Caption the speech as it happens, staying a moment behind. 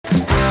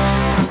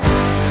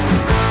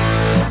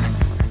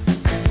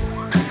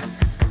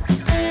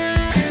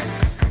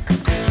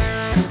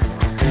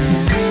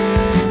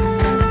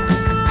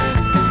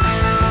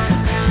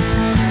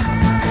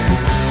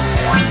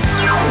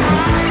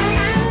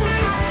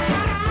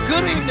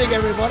Good evening,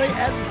 everybody,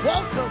 and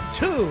welcome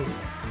to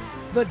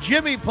the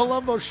Jimmy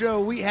Palumbo Show.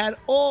 We had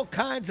all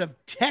kinds of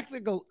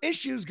technical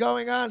issues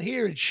going on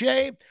here at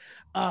Shea.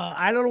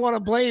 I don't want to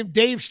blame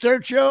Dave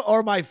Sturcio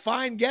or my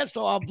fine guest,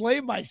 so I'll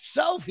blame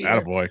myself here.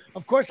 Attaboy.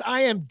 Of course,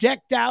 I am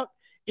decked out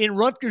in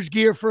Rutgers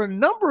gear for a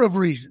number of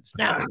reasons.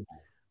 Now,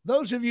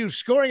 those of you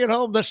scoring at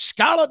home, the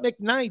Scarlet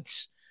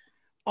McKnights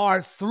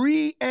are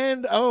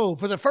 3-0.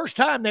 For the first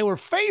time, they were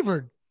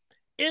favored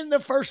in the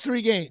first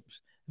three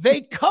games. They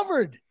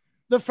covered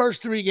the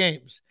first three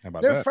games.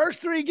 Their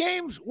first three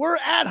games were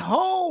at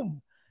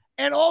home.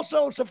 And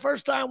also, it's the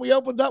first time we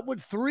opened up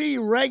with three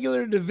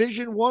regular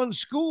Division I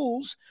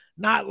schools,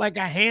 not like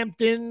a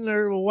Hampton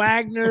or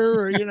Wagner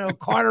or,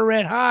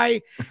 Carteret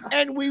High.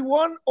 And we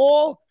won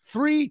all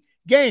three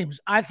games.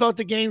 I thought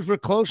the games were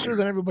closer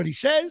than everybody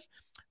says.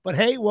 But,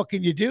 hey, what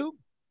can you do?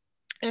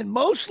 And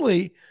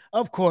mostly,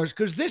 of course,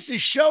 because this is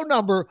show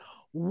number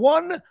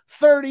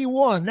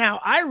 131.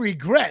 Now, I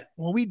regret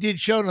when we did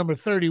show number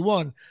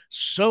 31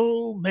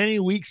 so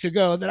many weeks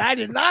ago that I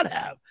did not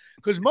have,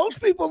 because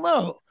most people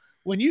know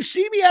when you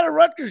see me at a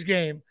Rutgers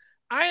game,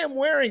 I am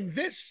wearing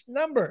this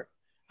number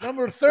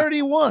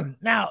 31.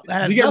 Now,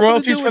 that has does he get nothing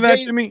royalties to do for with that,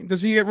 Dave. Jimmy?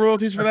 Does he get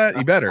royalties for that?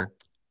 He better.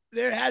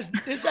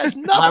 This has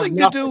nothing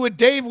to do with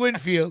Dave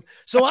Winfield.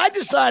 So I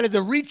decided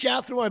to reach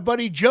out to my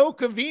buddy Joe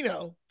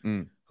Covino,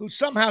 who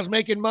somehow is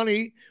making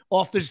money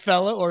off this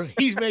fella, or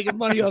he's making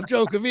money off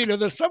Joe Covino.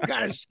 There's some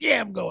kind of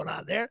scam going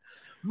on there.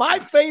 My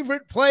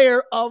favorite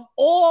player of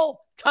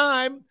all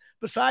time,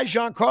 besides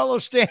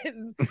Giancarlo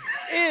Stanton,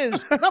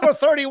 is number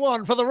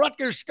 31 for the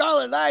Rutgers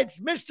Scarlet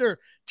Knights, Mr.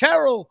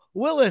 Terrell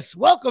Willis.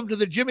 Welcome to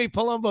the Jimmy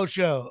Palumbo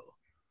Show.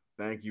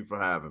 Thank you for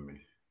having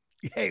me.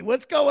 Hey,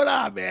 what's going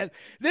on, man?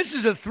 This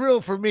is a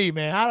thrill for me,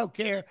 man. I don't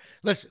care.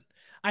 Listen,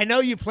 I know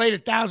you played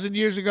 1,000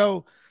 years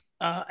ago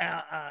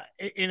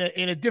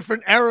in a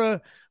different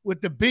era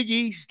with the Big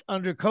East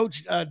under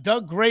Coach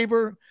Doug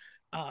Graber.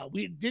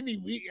 We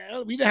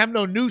didn't have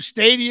no new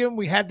stadium.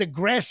 We had the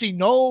grassy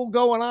knoll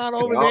going on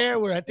over there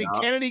where I think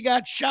Kennedy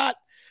got shot,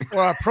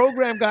 or our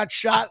program got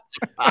shot.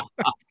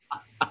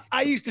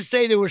 I used to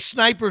say there were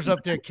snipers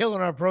up there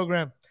killing our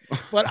program.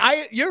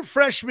 But your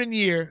freshman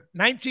year,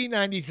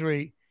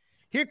 1993,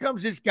 here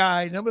comes this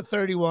guy, number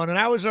 31, and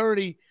I was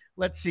already,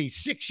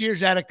 6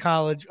 years out of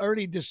college,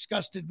 already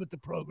disgusted with the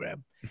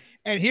program.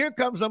 And here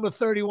comes number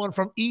 31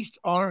 from East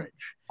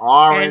Orange.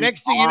 And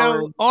next thing you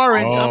know,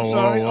 Orange.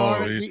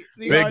 Orange.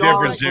 Big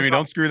difference, Jimmy.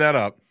 Don't screw that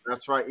up.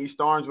 That's right. East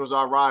Orange was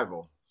our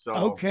rival. So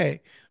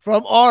okay.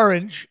 From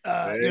Orange,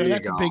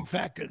 that's go. a big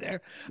factor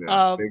there.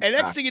 Yeah, and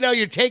next thing you know,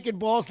 you're taking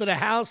balls to the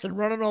house and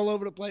running all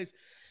over the place.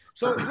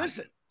 So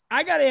listen,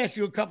 I got to ask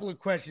you a couple of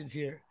questions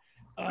here.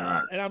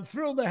 And I'm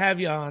thrilled to have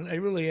you on. I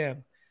really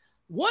am.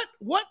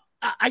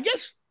 I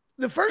guess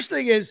the first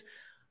thing is,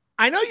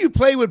 I know you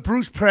play with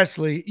Bruce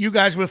Presley. You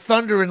guys were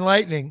Thunder and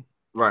Lightning.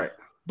 Right.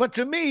 But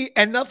to me,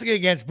 and nothing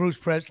against Bruce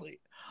Presley,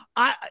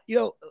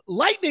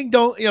 Lightning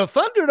don't,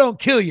 Thunder don't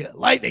kill you.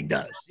 Lightning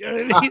does. You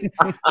know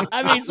what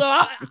I mean? So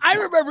I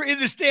remember in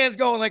the stands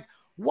going like,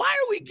 why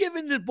are we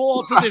giving the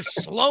ball to this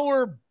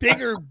slower,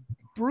 bigger,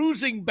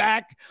 bruising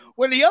back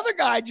when the other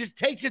guy just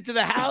takes it to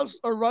the house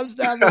or runs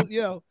down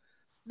the,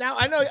 Now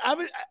I know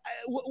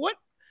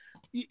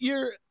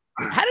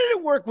how did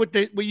it work with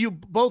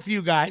both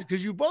you guys?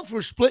 Because you both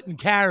were splitting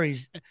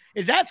carries.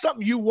 Is that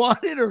something you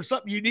wanted, or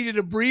something you needed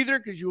a breather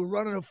because you were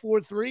running a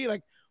 4-3?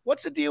 Like,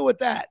 what's the deal with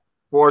that?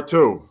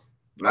 4-2.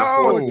 Not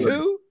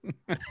 4-2.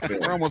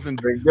 We're almost in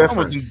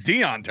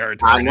Dion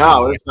territory. I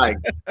know. It's like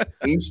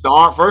East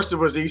Orange. First it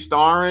was East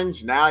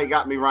Orange. Now he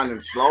got me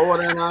running slower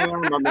than I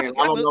am. I mean,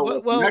 I don't know.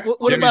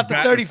 What about the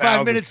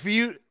 35 minutes for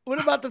you? What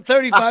about the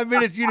 35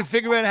 minutes you to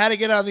figure out how to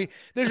get on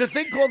there's a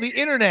thing called the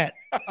internet,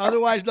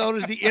 otherwise known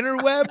as the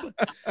interweb.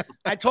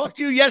 I talked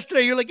to you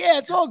yesterday. You're like, yeah,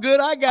 it's all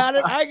good. I got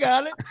it.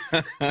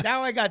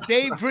 Now I got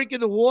Dave drinking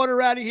the water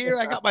out of here.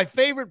 I got my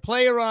favorite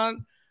player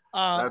on.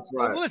 That's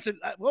right. Listen,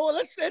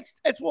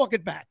 let's walk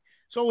it back.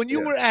 So when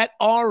you were at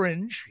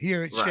Orange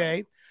here at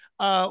Shea,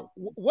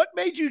 what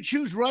made you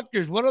choose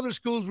Rutgers? What other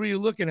schools were you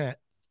looking at?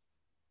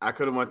 I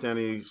could have went to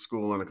any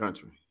school in the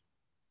country.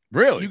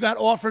 Really? You got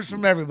offers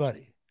from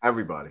everybody?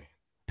 Everybody.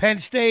 Penn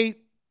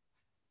State?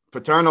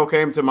 Paterno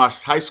came to my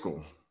high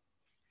school.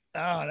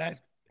 Oh, that's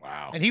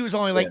wow. And he was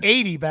only like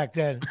 80 back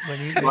then. When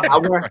he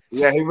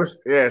he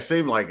was. Yeah, it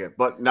seemed like it.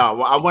 But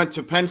no, I went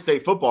to Penn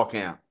State football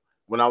camp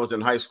when I was in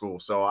high school,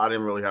 so I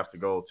didn't really have to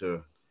go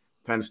to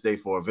Penn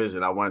State for a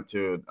visit. I went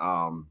to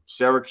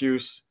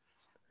Syracuse.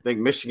 I think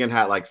Michigan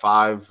had like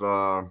five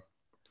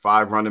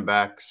running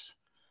backs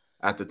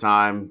at the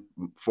time.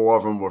 4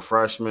 of them were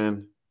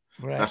freshmen.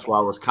 Right. That's why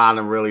I was kind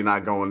of really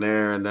not going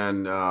there. And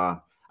then I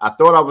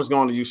thought I was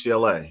going to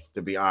UCLA,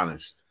 to be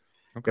honest,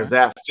 because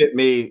that fit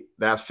me.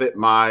 That fit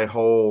my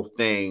whole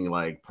thing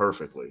like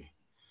perfectly.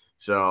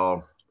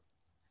 So,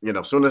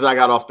 as soon as I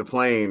got off the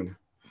plane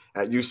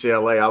at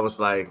UCLA, I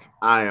was like,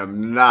 I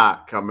am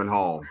not coming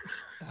home.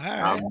 All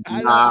right.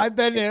 I've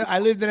been there. I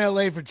lived in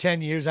LA for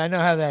 10 years. I know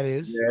how that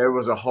is. Yeah, it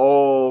was a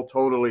whole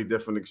totally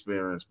different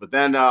experience. But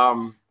then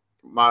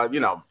my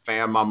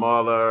my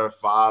mother,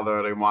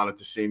 father, they wanted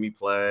to see me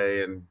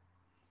play, and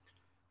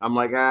I'm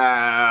like,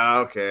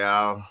 okay,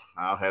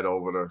 I'll head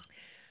over to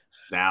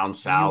down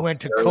south. You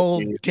went to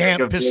cold,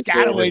 damp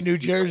Piscataway, New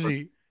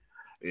Jersey.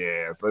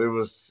 Yeah, but it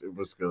was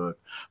good.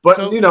 But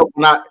so,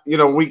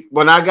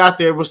 when I got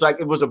there,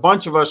 it was a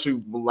bunch of us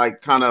who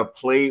like kind of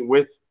played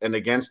with and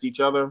against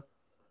each other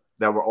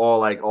that were all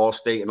like all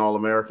state and all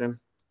American.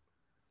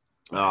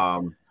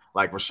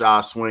 Like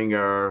Rashad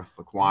Swinger,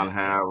 Laquan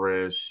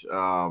Harris.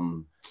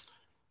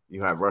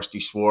 You have Rusty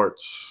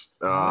Schwartz.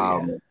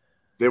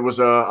 There was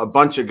a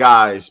bunch of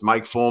guys,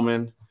 Mike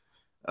Fullman,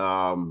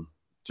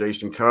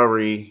 Jason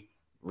Curry.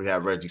 We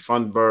had Reggie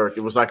Funderburk.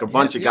 It was like a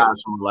bunch of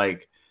guys who were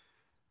like,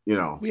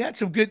 we had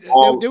some good.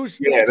 There was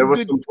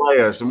some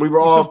players, and we were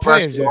all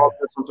fresh in all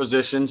different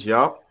positions.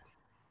 Yep,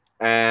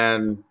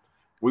 and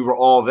we were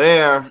all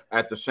there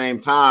at the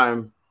same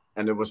time,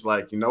 and it was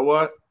like, you know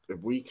what? If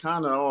we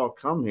kind of all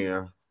come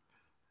here,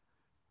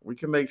 we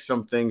can make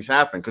some things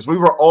happen, because we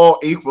were all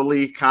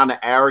equally kind of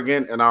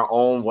arrogant in our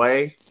own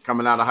way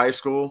coming out of high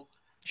school.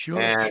 Sure.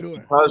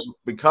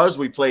 Because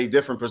we played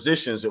different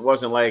positions, it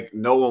wasn't like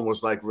no one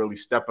was like really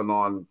stepping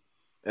on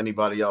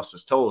anybody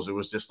else's toes. It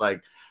was just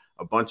like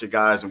a bunch of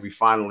guys, and we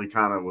finally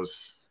kind of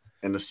was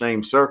in the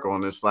same circle.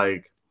 And it's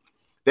like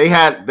they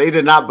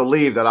did not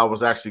believe that I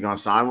was actually going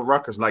to sign with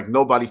Rutgers. Like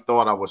nobody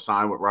thought I would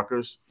sign with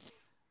Rutgers.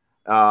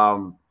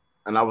 And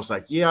I was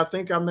like, yeah, I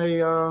think I may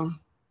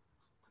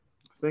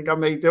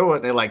do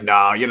it. They're like,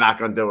 no, you're not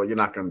going to do it. You're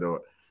not going to do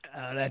it.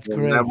 That's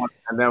great.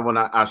 And then when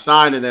I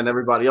signed, and then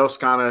everybody else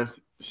kind of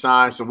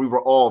signed, so we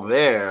were all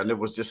there, and it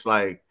was just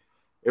like,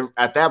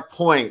 at that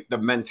point, the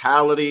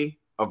mentality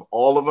of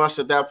all of us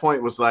at that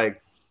point was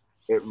like,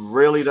 it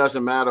really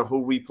doesn't matter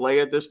who we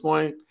play at this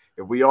point.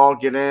 If we all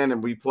get in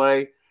and we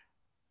play,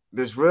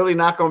 there's really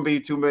not going to be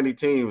too many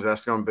teams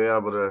that's going to be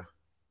able to,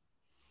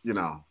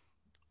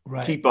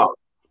 keep up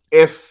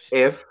if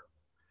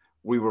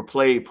we were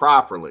played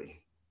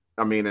properly.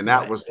 I mean, and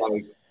that was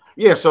like,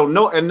 so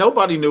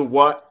nobody knew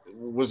what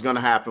was going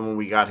to happen when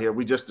we got here.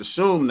 We just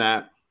assumed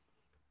that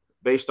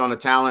based on the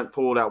talent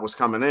pool that was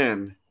coming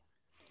in,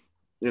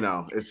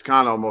 it's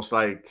kind of almost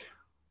like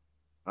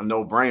a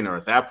no-brainer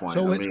at that point.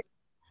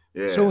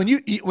 So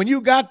when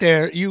you got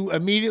there, you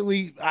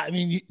immediately,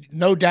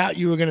 no doubt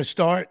you were going to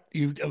start.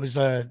 You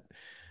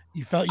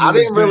felt you. I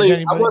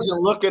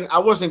wasn't looking. I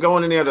wasn't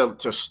going in there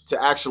to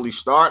actually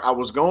start. I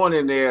was going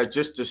in there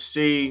just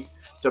to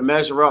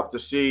measure up, to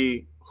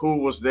see who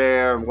was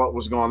there and what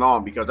was going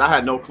on, because I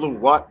had no clue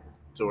what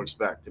to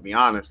expect, to be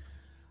honest.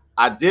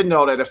 I did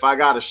know that if I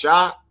got a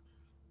shot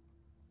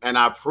and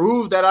I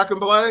proved that I can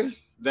play,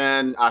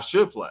 then I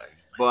should play.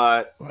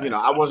 But,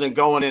 I wasn't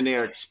going in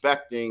there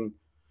expecting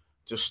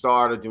to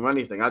start or do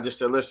anything. I just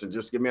said, listen,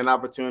 just give me an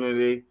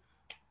opportunity.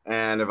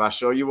 And if I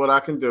show you what I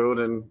can do,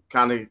 then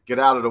kind of get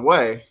out of the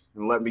way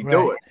and let me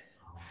do it.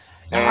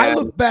 Now, I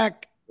look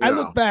back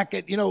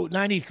at,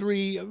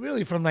 93,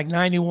 really from like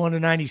 91 to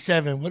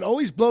 97. What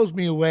always blows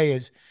me away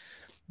is,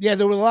 there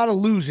were a lot of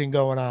losing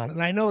going on.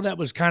 And I know that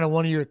was kind of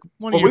one of your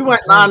we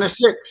went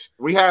 9-6.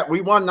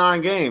 We won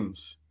 9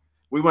 games.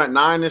 We went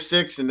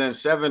 9-6 and then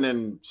 7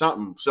 and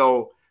something.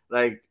 So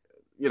like,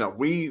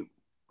 we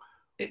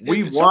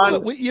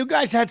won. You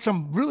guys had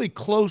some really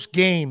close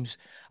games.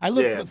 I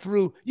looked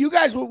through. You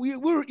guys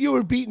you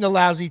were beating the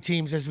lousy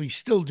teams, as we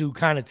still do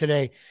kind of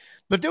today.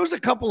 But there was a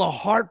couple of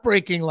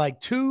heartbreaking,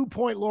 like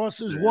 2-point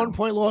losses,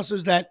 1-point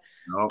losses that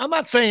I'm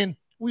not saying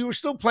we were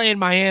still playing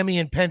Miami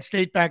and Penn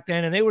State back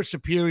then, and they were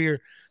superior.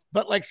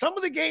 But like some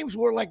of the games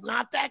were like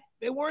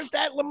they weren't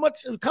that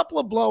much. A couple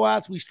of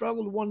blowouts. We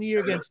struggled one year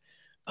against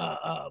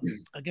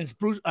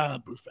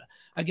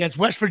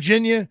West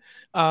Virginia.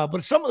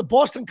 But some of the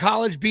Boston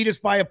College beat us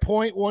by a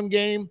point one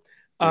game.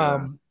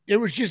 There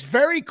was just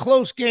very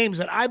close games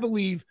that I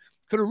believe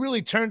could have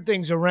really turned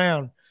things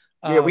around.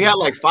 We had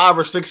like 5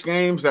 or 6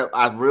 games that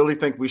I really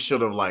think we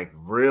should have like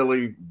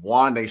really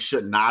won. They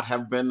should not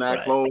have been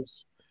that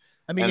close.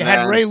 I mean, you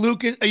had Ray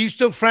Lucas. Are you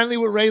still friendly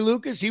with Ray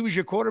Lucas? He was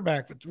your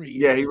quarterback for 3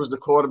 years. Yeah, he was the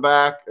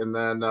quarterback. And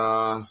then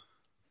I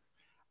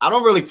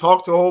don't really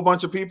talk to a whole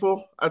bunch of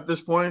people at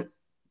this point.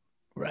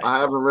 Right. I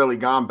haven't really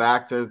gone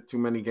back to too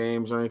many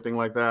games or anything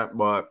like that.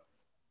 But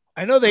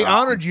I know they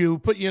honored you,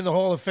 put you in the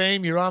Hall of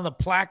Fame. You're on the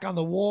plaque on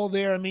the wall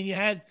there. I mean, you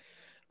had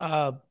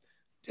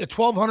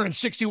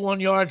 1,261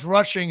 yards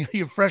rushing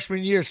your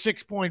freshman year,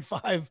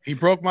 6.5. He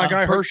broke my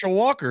guy Herschel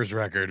Walker's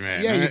record,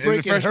 man. Yeah, you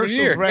break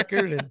Herschel's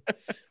record,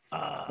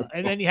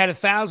 and then you had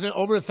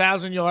over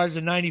 1,000 yards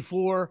in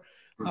 94.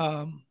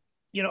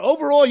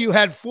 Overall you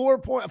had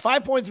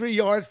 5.3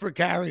 yards per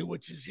carry,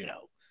 which is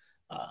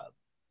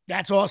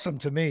that's awesome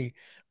to me.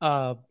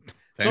 So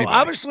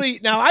obviously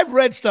now I've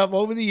read stuff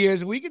over the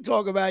years, and we can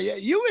talk about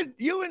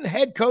you and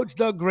head coach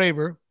Doug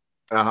Graber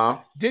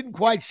didn't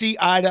quite see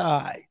eye to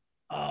eye.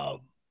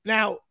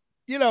 Now,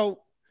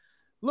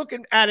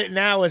 looking at it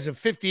now as a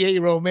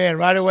 58-year-old man,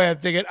 right away I'm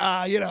thinking,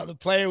 the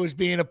player was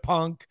being a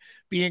punk,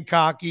 being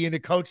cocky, and the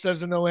coach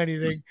doesn't know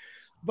anything.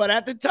 But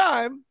at the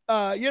time,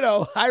 I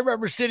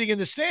remember sitting in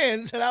the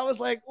stands, and I was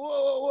like,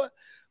 whoa,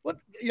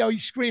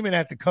 he's screaming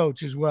at the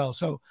coach as well.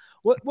 So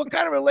what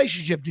kind of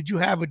relationship did you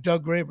have with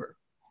Doug Graber?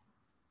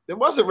 It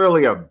wasn't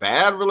really a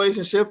bad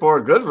relationship or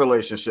a good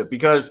relationship,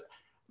 because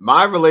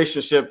my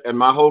relationship and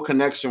my whole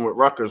connection with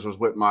Rutgers was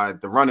with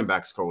the running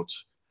backs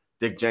coach,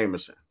 Dick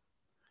Jameson.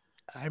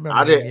 I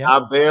remember. I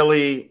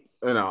barely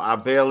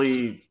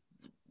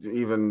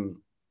even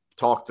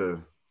talked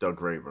to Doug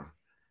Graber.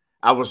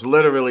 I was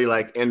literally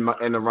like in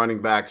the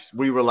running backs.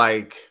 We were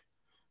like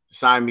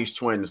Siamese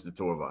twins, the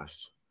two of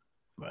us,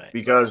 right?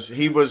 Because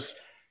he was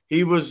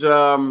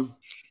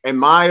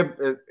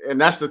and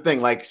that's the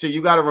thing. Like, see,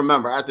 you got to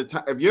remember at the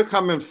time, if you're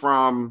coming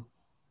from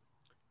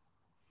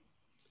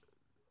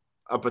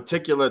a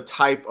particular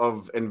type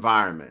of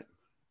environment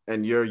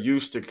and you're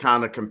used to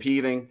kind of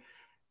competing,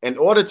 in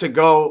order to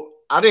go,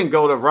 I didn't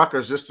go to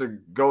Rutgers just to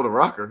go to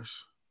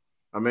Rutgers.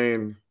 I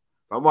mean,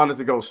 if I wanted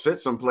to go sit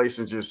someplace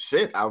and just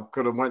sit, I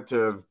could have went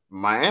to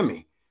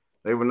Miami.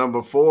 They were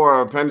number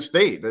 4, or Penn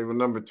State. They were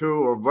number 2,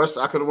 or West.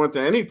 I could have went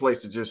to any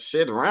place to just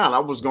sit around. I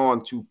was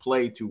going to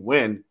play to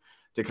win,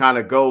 to kind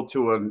of go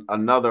to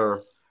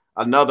another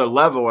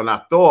level. And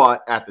I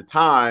thought at the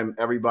time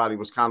everybody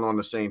was kind of on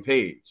the same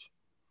page,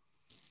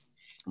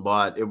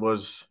 but it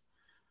wasn't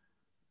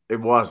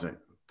the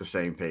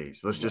same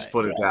page. Let's just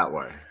put it that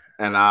way.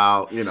 And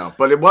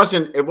but it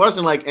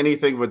wasn't like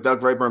anything with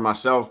Doug Graber and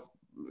myself,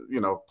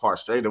 per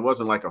se. There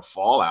wasn't like a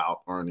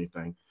fallout or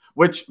anything,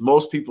 which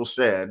most people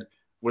said,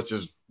 which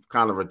is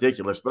kind of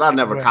ridiculous, but I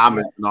never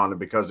commented on it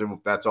because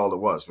that's all it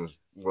was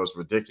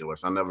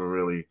ridiculous. I never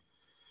really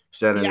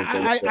said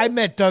anything. I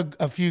met Doug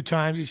a few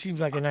times. He seems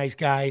like a nice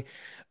guy.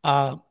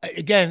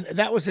 Again,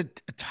 that was a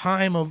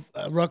time of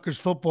Rutgers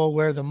football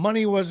where the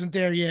money wasn't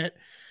there yet.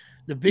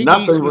 The Big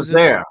Nothing East was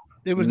there.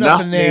 There was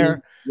nothing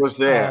there. Was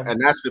there.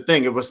 And that's the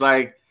thing. It was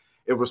like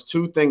it was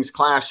two things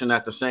clashing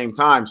at the same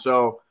time.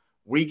 So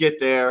we get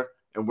there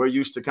and we're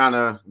used to kind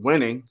of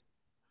winning,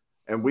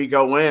 and we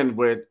go in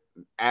with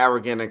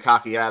arrogant and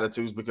cocky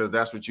attitudes because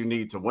that's what you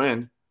need to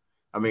win.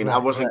 I mean, I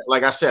wasn't,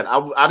 like I said,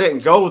 I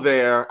didn't go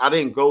there. I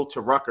didn't go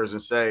to Rutgers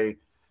and say,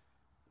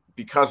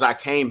 because I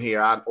came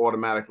here, I'd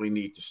automatically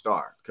need to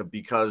start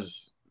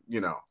because,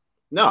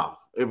 no,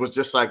 it was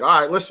just like,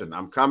 all right, listen,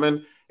 I'm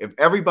coming. If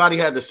everybody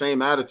had the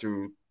same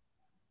attitude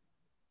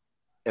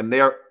in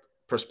their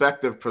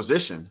prospective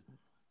position,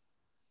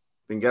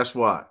 then guess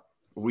what?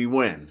 We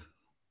win.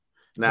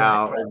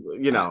 Now,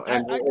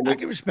 and I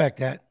can respect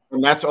that.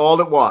 And that's all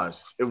it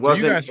was. It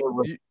wasn't.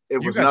 It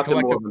was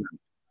nothing more than that.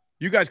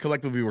 You guys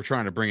collectively were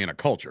trying to bring in a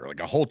culture, like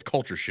a whole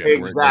culture shift.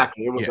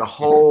 Exactly. It was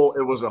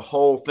a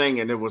whole thing,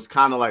 and it was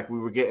kind of like we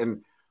were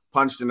getting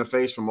punched in the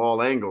face from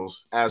all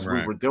angles as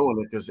we were doing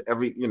it, because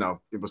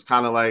it was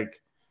kind of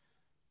like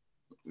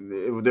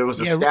there was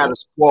a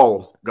status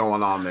quo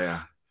going on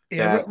there.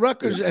 Yeah,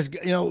 Rutgers, as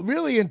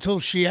really until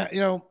she,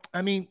 I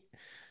mean,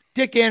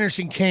 Dick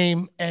Anderson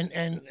came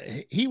and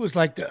he was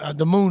like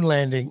the moon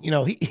landing.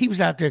 He was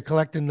out there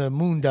collecting the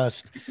moon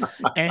dust,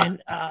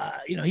 and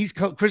he's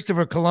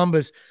Christopher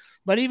Columbus,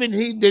 but even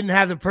he didn't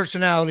have the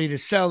personality to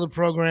sell the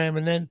program.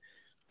 And then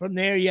from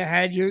there, you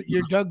had your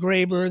Doug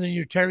Graber and then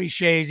your Terry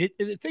Shays.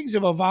 Things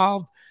have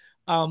evolved,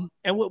 and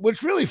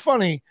what's really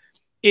funny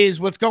is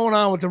what's going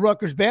on with the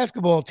Rutgers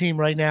basketball team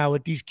right now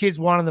with these kids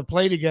wanting to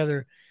play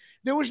together.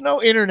 There was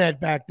no internet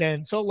back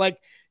then, so like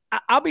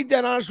I'll be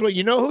dead honest with you.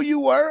 You know who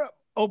you were?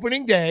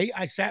 Opening day,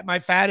 I sat my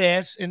fat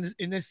ass in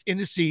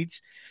the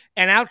seats,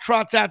 and out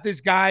trots out this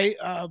guy,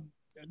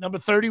 number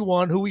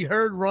 31, who we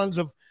heard runs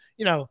of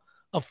a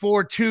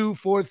 4.2,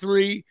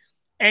 4.3,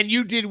 and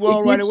you did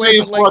well right away.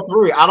 Saying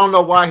 4.3. I don't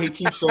know why he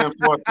keeps saying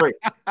 4.3.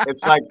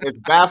 It's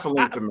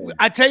baffling to me.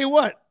 I tell you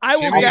what, I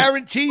will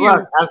guarantee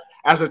you,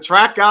 as a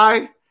track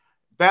guy,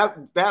 that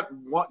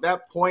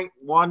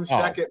 0.1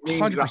 second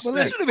means. Well,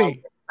 listen to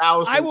me.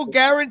 I will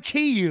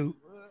guarantee you,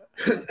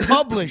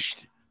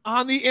 published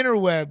on the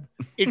interweb,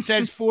 it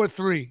says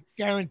 4.3,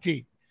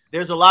 guaranteed.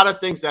 There's a lot of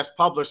things that's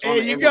published on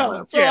the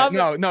interweb. Yeah,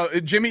 no.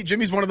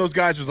 Jimmy's one of those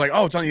guys who's like,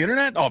 oh, it's on the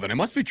internet? Oh, then it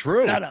must be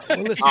true. No. Well,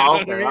 listen,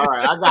 okay. All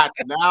right, I got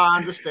you. Now I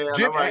understand.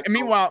 Right.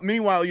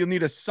 Meanwhile, you'll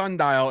need a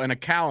sundial and a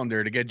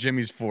calendar to get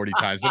Jimmy's 40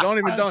 times. So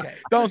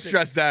don't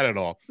stress that at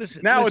all.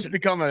 Listen, it's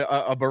become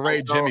a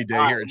beret Jimmy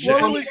day here at Shea.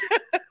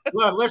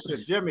 Look,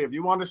 listen, Jimmy, if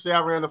you want to say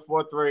I ran a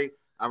 4.3,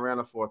 I ran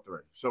a 4.3.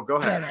 So go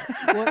ahead.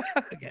 Well,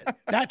 again,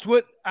 that's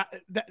what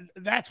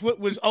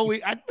was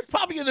always. I'm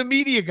probably in the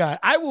media guy.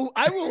 I will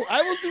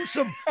do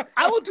some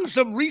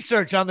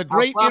research on the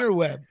great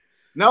interweb.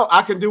 No,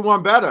 I can do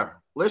one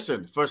better.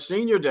 Listen, for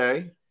senior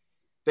day,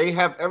 they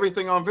have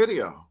everything on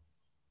video.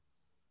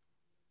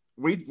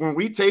 When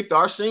we taped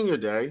our senior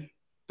day,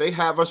 they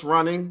have us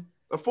running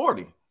a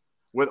 40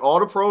 with all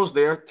the pros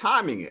there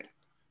timing it.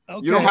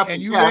 Okay, you don't have to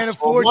you ran a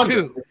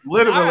 4.2. It's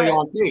literally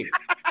on tape.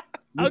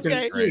 You can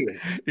see it.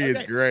 He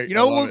is great. You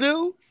know what we'll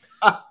do?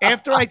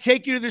 After I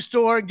take you to the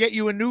store and get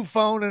you a new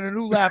phone and a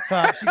new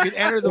laptop, so you can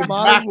enter the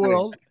modern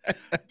world.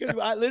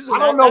 Listen, I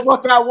don't know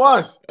what that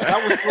was.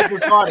 That was so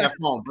bizarre, that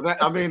phone.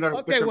 But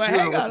okay, well,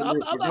 hang on. I'm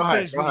not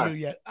finished with you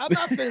yet. I'm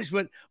not finished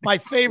with my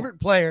favorite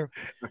player.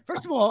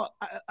 First of all,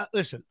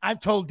 listen, I've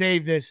told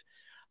Dave this.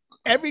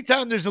 every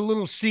time there's a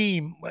little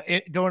seam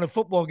during a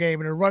football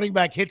game and a running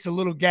back hits a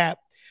little gap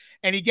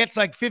and he gets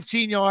like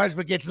 15 yards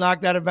but gets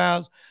knocked out of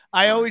bounds,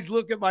 I always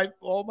look at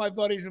all my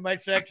buddies in my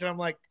section. I'm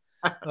like,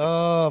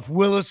 oh, if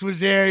Willis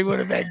was there, he would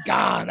have been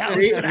gone. That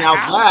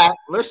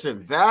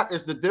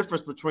is the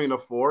difference between a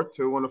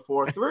 4-2 and a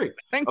 4-3.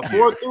 A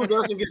 4-2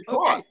 doesn't get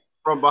caught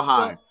from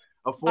behind.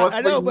 A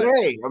 4-3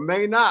 may or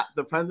may not,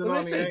 depending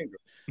on the angle.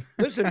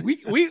 Listen,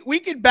 we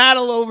can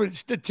battle over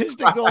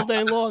statistics all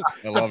day long.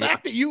 The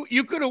fact that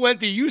you could have went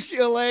to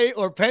UCLA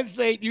or Penn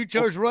State, you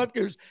chose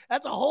Rutgers.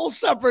 That's a whole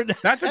separate.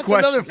 That's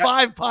another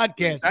 5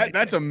 podcasts.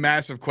 That's a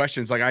massive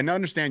question. It's like, I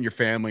understand your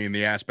family and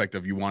the aspect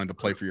of you wanting to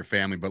play for your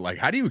family, but like,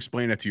 how do you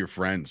explain that to your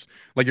friends,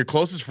 like your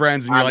closest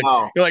friends? And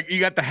you're like, you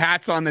got the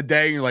hats on the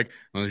day, and you're like,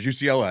 well, there's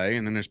UCLA,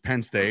 and then there's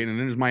Penn State, and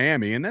then there's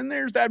Miami, and then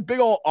there's that big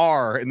old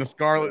R in the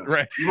scarlet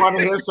red. You want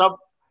to hear something?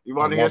 You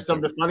want to hear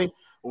something funny?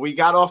 We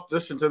got off,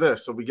 listen to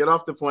this. So we get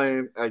off the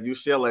plane at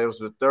UCLA. It was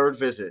the 3rd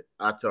visit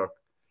I took.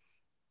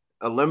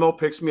 A limo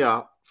picks me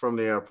up from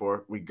the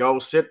airport. We go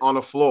sit on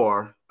the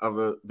floor of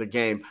the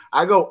game.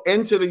 I go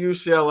into the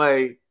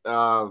UCLA,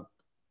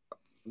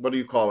 what do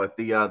you call it?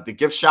 The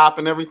gift shop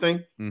and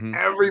everything. Mm-hmm.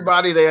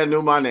 Everybody there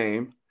knew my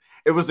name.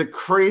 It was the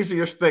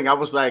craziest thing. I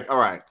was like, all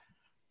right,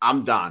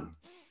 I'm done.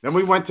 Then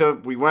we went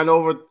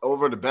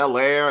over to Bel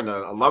Air, and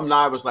the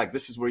alumni was like,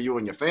 this is where you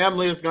and your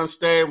family is going to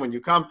stay when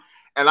you come.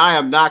 And I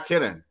am not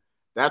kidding.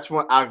 That's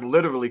when I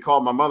literally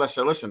called my mother. I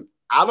said, listen,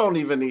 I don't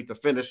even need to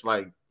finish.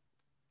 I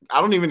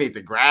don't even need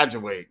to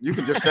graduate. You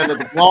can just send a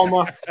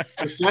diploma.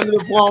 Just send a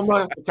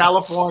diploma to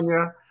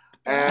California,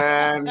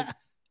 and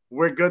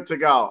we're good to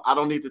go. I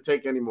don't need to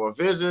take any more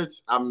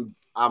visits. I'm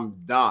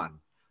done.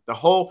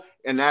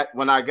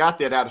 When I got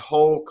there, that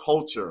whole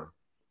culture,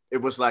 it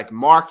was like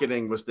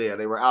marketing was there.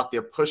 They were out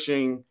there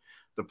pushing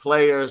the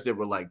players. They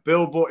were like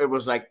billboard. It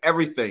was like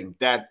everything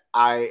that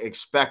I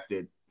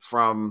expected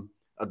from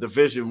a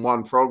Division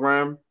I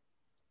program.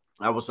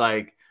 I was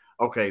like,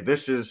 okay,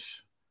 this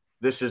is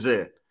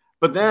it.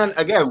 But then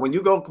again, when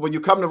you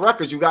come to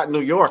Rutgers, you got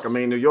New York. I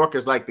mean, New York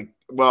is like at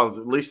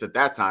least at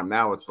that time.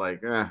 Now it's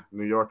like,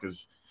 New York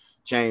has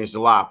changed a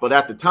lot. But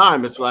at the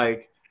time, it's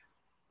like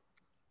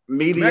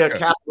media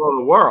capital of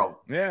the world.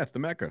 Yeah, it's the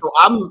Mecca. So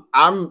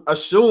I'm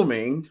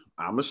assuming,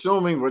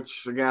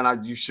 which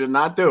again you should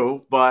not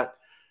do, but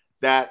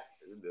that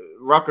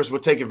Rutgers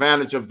would take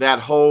advantage of that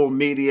whole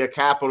media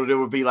capital. There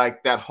would be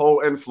like that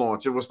whole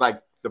influence. It was like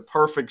the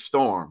perfect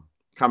storm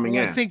coming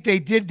in. I think they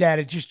did that.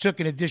 It just took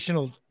an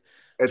additional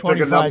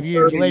 25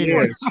 years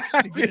later.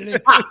 By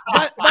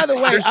the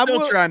way, I'm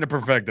still trying to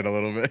perfect it a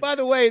little bit. By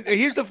the way,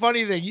 here's the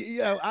funny thing.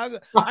 I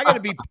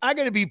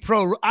gotta be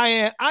pro.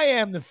 I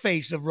am the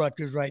face of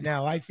Rutgers right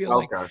now. I feel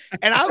like,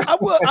 and I'm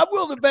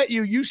willing to bet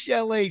you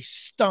UCLA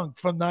stunk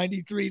from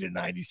 93 to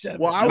 97.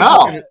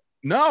 Well,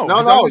 No.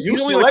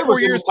 UCLA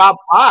was in the top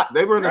 5.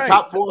 They were in the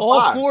top 4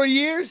 or 5. All 4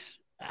 years?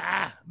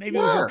 Maybe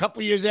it was a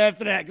couple years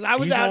after that, because I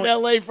was out in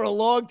L.A. for a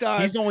long time.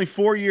 He's only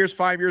 4 years,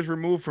 5 years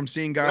removed from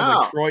seeing guys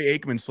like Troy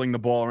Aikman sling the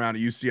ball around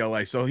at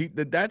UCLA. So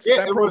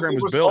that program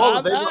was built.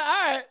 All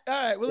right.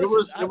 Well, it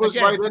was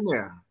right in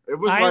there.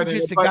 I'm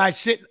just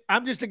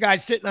a guy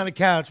sitting on the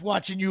couch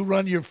watching you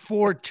run your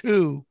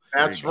 4-2.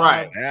 That's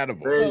right. There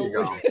you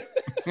go.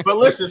 But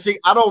listen, see,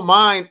 I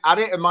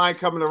didn't mind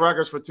coming to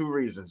Rutgers for 2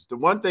 reasons. The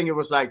one thing, it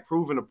was like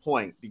proving a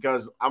point,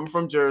 because I'm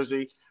from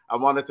Jersey. I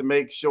wanted to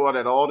make sure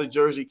that all the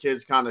Jersey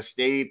kids kind of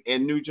stayed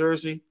in New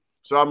Jersey.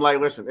 So I'm like,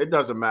 listen, it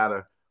doesn't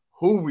matter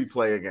who we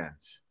play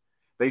against.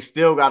 They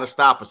still got to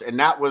stop us. And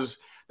that was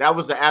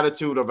the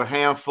attitude of a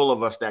handful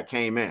of us that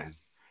came in.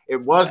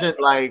 It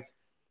wasn't like,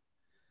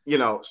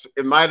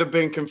 it might have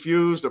been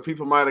confused, or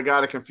people might have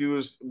got it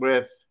confused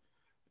with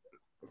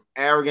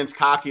arrogance,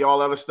 cocky,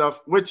 all other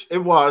stuff, which it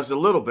was a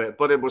little bit,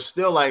 but it was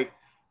still like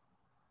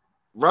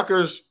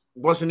Rutgers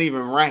wasn't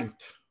even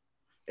ranked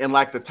in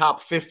like the top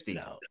 50.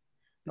 No.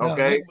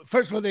 Okay.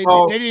 First of all, they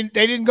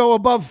didn't go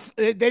above.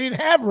 They didn't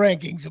have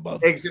rankings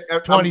above.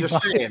 I'm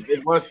just saying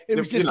it was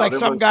just like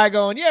some guy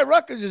going, "Yeah,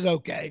 Rutgers is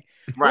okay."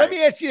 Right. Let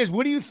me ask you this: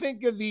 what do you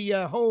think of the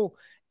whole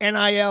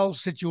NIL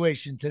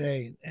situation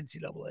today in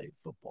NCAA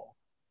football?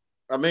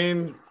 I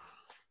mean,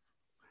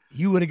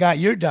 you would have got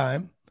your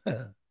dime.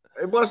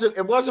 It wasn't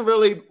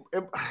really.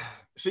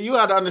 So you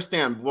had to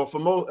understand.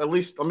 Well, at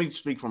least let me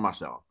speak for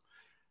myself.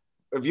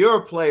 If you're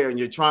a player and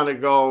you're trying to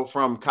go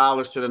from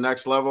college to the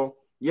next level,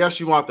 yes,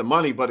 you want the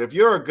money. But if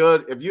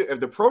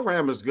the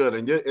program is good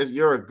and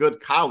you're a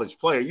good college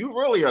player, you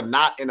really are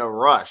not in a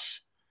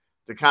rush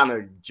to kind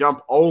of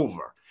jump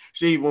over.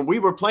 See, when we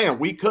were playing,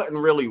 we couldn't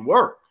really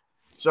work,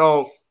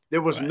 so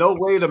there was no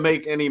way to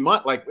make any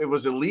money. Like, it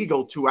was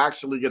illegal to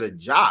actually get a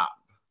job.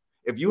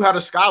 If you had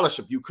a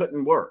scholarship, you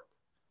couldn't work.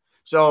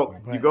 So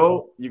you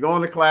go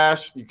into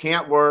class, you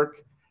can't work.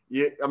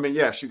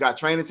 Yes, you got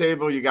training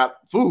table, you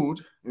got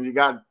food, and you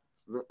got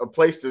a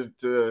place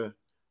to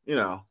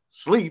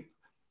sleep,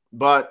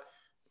 but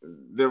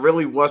there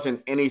really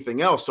wasn't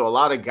anything else. So a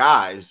lot of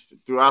guys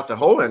throughout the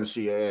whole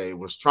NCAA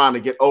was trying to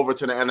get over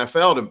to the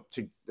NFL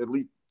to at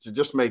least to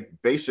just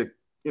make basic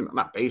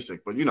not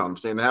basic, but you know what I'm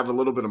saying, to have a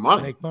little bit of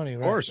money. Make money,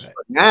 of course. Right.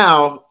 But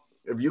now,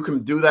 if you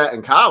can do that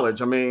in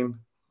college, I mean,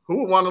 who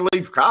would want to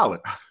leave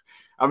college?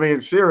 I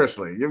mean,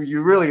 seriously,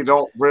 you really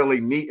don't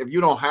really need, if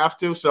you don't have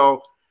to.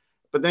 So,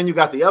 but then you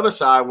got the other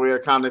side where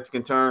it kind of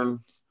can turn,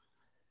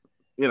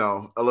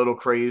 a little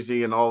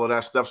crazy and all of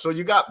that stuff. So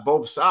you got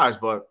both sides,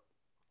 but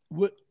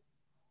what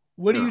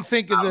do you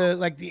think of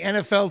the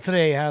NFL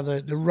today, how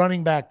the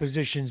running back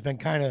position's been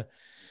kind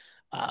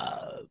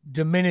of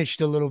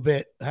diminished a little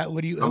bit?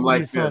 What are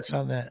your thoughts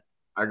on that?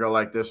 I go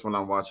like this when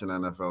I'm watching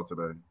NFL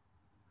today.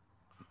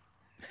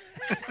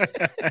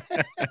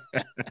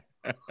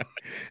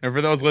 And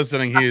for those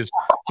listening, he is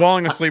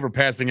falling asleep or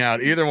passing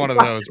out, either one of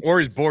those, or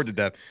he's bored to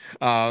death.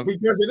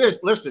 Because it is.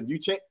 Listen,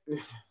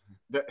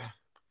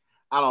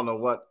 I don't know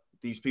what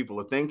these people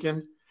are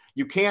thinking.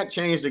 You can't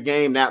change the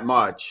game that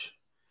much.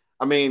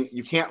 I mean,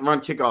 you can't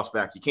run kickoffs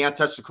back. You can't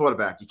touch the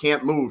quarterback. You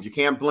can't move. You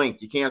can't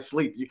blink. You can't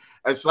sleep.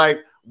 It's like,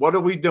 what are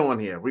we doing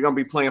here? We're going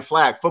to be playing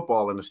flag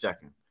football in a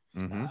second.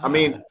 Mm-hmm. I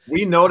mean,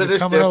 we know that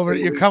it's different.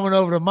 You're coming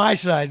over to my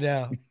side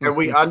now. And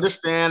we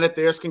understand that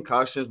there's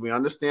concussions. We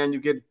understand you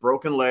get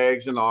broken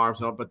legs and arms,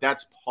 but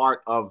that's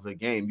part of the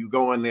game. You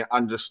go in there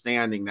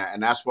understanding that,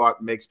 and that's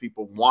what makes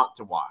people want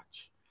to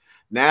watch.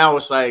 Now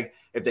it's like,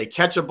 if they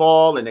catch a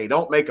ball and they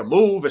don't make a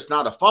move, it's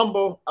not a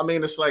fumble. I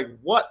mean, it's like,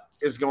 what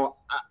is going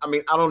 – I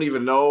mean, I don't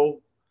even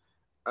know.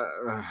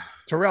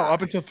 Terrell,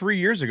 up until 3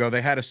 years ago,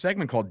 they had a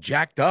segment called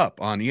Jacked Up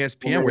on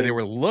ESPN where they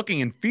were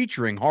looking and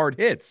featuring hard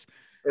hits.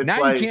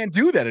 Now like, you can't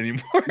do that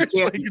anymore. You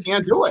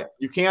can't do it.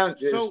 You can't.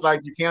 It's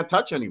like you can't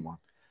touch anyone.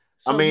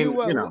 So I mean,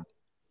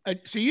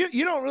 So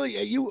you don't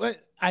really.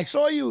 I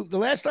saw you the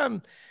last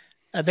time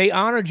they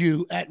honored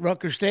you at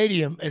Rutgers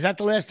Stadium. Is that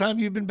the last time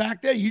you've been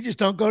back there? You just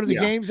don't go to the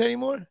games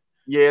anymore?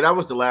 Yeah, that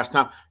was the last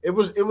time. It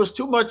was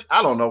too much.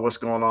 I don't know what's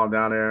going on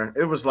down there.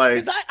 It was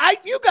like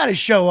you got to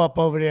show up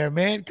over there,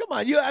 man. Come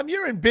on,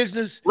 you're in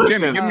business. Listen,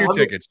 Jimmy, give him your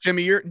tickets.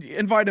 Jimmy,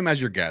 invite him as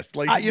your guest.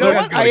 Like you know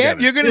what? I am.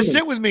 You're going to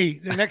sit with me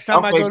the next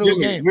time I go to a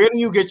game. Where do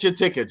you get your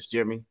tickets,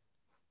 Jimmy?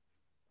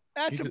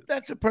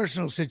 That's a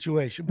personal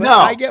situation. But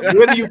no,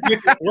 where do you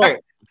pick? Wait,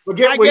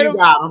 forget where you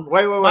got them.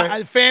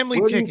 Wait. Family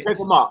where tickets. Do you pick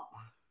them up?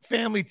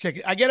 Family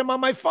ticket. I get them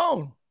on my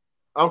phone.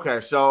 Okay,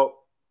 so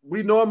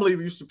we normally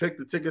used to pick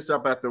the tickets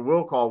up at the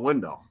will call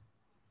window.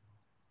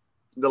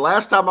 The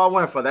last time I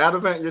went for that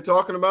event you're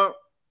talking about,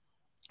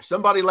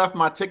 somebody left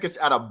my tickets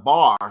at a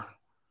bar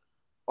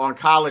on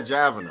College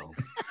Avenue.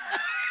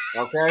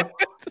 Okay.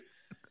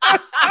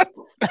 I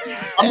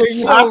mean,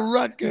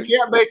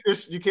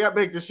 you can't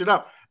make this shit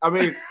up. I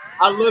mean,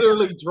 I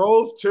literally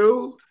drove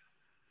to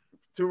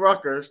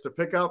Rutgers to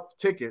pick up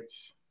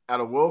tickets at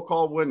a will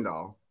call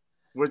window,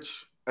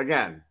 which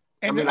again,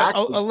 and I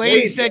mean, a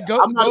lady said,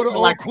 go to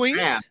Old Queens.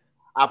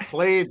 I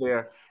played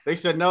there. They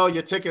said, no,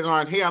 your tickets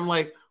aren't here. I'm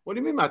like, what do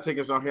you mean my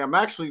tickets aren't here? I'm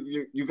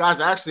actually, you guys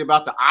are actually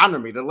about to honor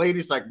me. The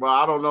lady's like, well,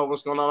 I don't know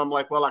what's going on. I'm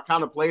like, well, I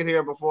kind of played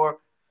here before.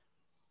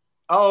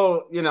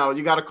 Oh,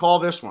 you got to call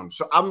this one.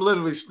 So I'm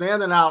literally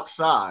standing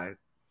outside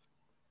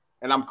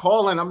and I'm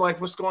calling. I'm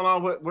like, what's going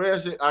on? Where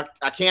is it?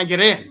 I can't get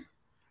in.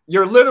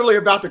 You're literally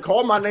about to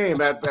call my name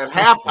at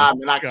halftime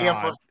and I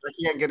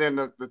can't get in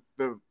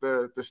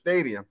the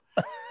stadium.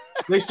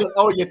 They said,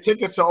 oh, your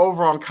tickets are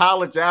over on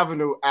College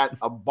Avenue at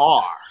a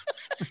bar.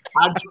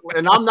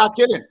 And I'm not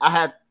kidding. I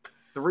had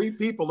 3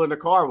 people in the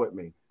car with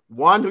me.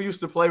 One who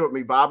used to play with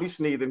me, Bobby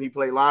Sneathen. He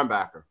played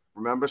linebacker.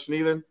 Remember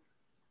Sneathen?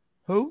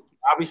 Who?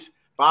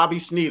 Bobby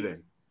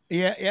Sneathen.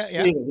 Yeah.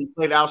 Sneathen. He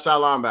played outside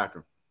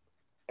linebacker.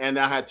 And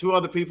I had 2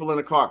 other people in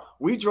the car.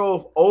 We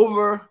drove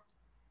over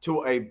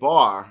to a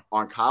bar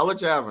on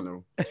College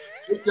Avenue,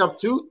 picked up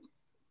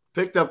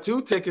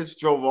two tickets,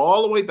 drove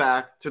all the way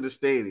back to the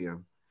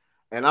stadium.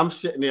 And I'm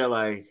sitting there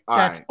like,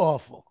 that's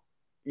awful.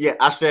 Yeah,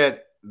 I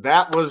said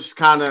that was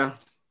kind of.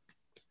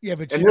 Yeah,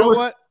 but you know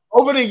what?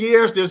 Over the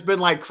years, there's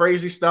been like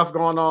crazy stuff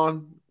going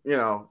on,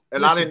 and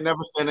listen, I didn't never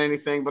say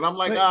anything, but I'm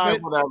like,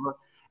 whatever.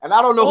 And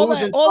I don't know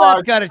who's in charge. All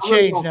that's got to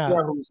change now.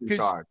 Who's in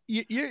charge?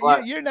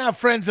 You're now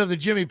friends of the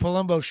Jimmy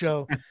Palumbo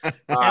Show, and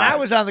I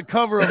was on the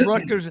cover of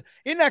Rutgers.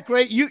 Isn't that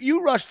great?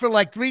 You rushed for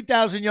like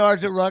 3,000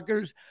 yards at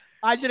Rutgers.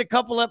 I did a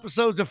couple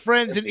episodes of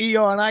Friends in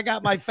ER, and I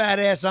got my fat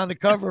ass on the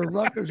cover of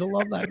Rutgers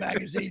Alumni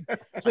Magazine.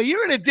 So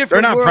you're in a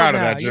different world. They're not proud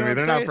of now, that, Jimmy.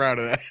 They're not proud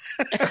of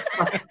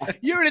that.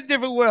 You're in a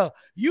different world.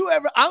 You're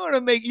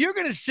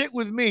going to sit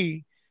with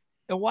me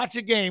and watch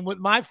a game with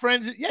my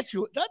friends. Yes,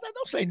 you don't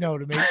say no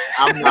to me.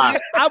 I'm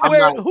not.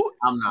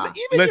 I'm not.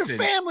 Even your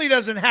family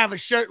doesn't have a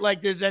shirt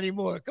like this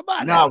anymore. Come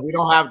on. No, we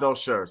don't have those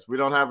shirts. We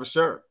don't have a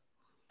shirt.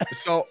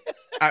 So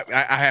I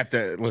have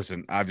to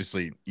listen.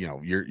 Obviously,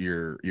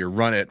 your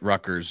run at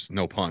Rutgers,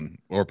 no pun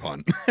or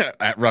pun,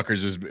 at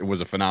Rutgers was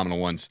a phenomenal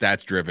one.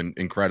 Stats driven,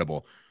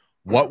 incredible.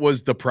 What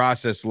was the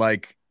process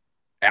like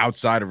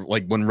outside of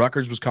like when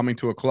Rutgers was coming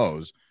to a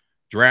close?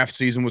 Draft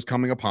season was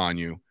coming upon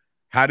you.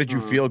 How did you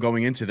feel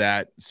going into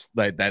that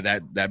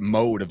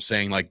mode of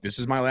saying like, this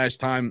is my last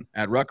time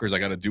at Rutgers. I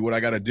got to do what I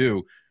got to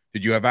do.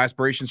 Did you have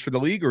aspirations for the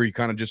league, or you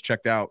kind of just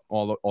checked out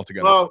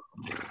altogether? Well,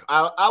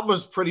 I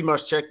was pretty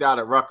much checked out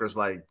at Rutgers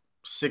like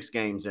 6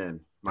 games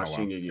in my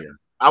senior year.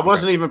 I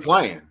wasn't even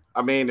playing.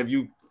 I mean, if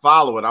you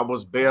follow it, I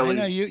was barely. I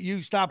know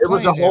you stopped. It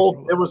was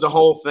a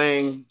whole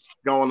thing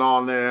going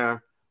on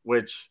there,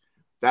 which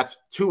that's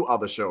 2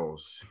 other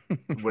shows,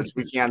 which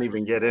we can't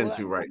even get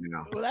into right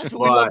now. Well, that's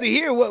what we love to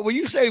hear. When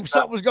you say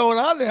something was going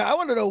on there, I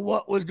want to know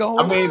what was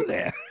going on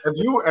there.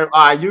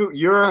 If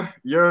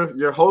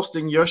you're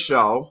hosting your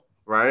show,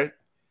 right?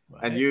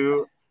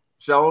 And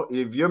so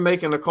if you're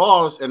making the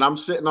calls and I'm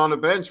sitting on the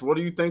bench, what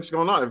do you think's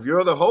going on? If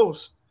you're the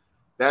host,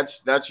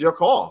 that's your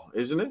call,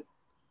 isn't it?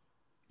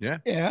 Yeah.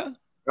 Yeah.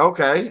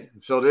 Okay.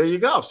 So there you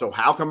go. So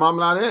how come I'm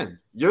not in?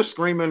 You're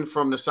screaming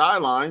from the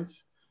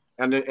sidelines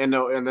and in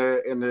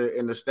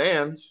the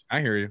stands.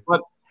 I hear you.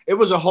 But it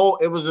was a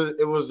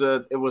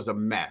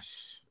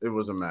mess. It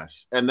was a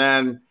mess. And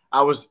then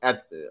I was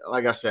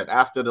like I said,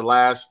 after the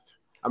last,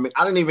 I mean,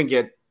 I didn't even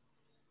get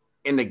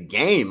in the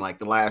game like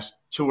the last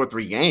 2 or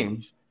 3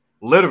 games.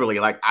 Literally,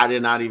 like I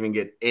did not even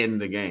get in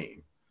the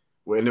game.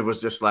 And it was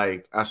just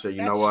like, I said,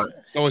 you know what?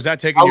 So was that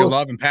taking your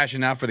love and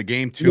passion out for the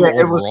game too? Yeah,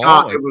 it was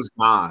gone. It was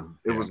gone.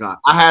 It was gone.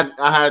 I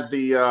had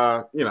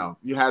the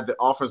you had the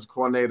offensive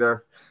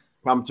coordinator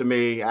come to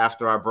me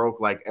after I broke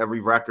like every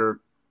record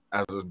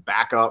as a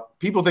backup.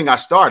 People think I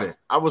started.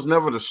 I was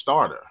never the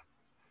starter.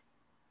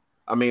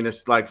 I mean,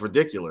 it's like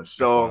ridiculous.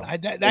 So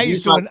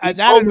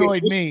that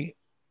annoyed me.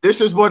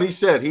 This is what he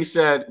said. He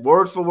said,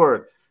 word for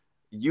word,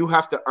 you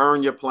have to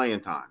earn your playing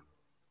time.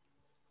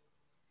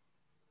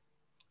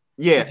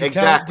 Yeah,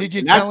 exactly. Did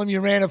you tell him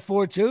you ran a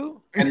 4.2?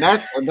 And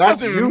that's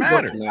you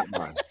matter.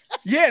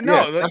 Yeah,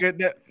 no.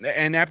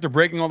 And after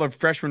breaking all the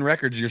freshman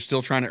records, you're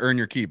still trying to earn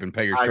your keep and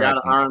pay your stripes.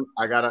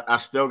 I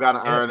still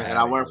gotta earn, and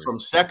I went from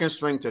 2nd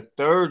string to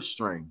 3rd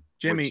string.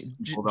 Jimmy,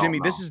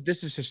 this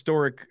is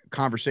historic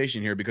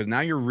conversation here because now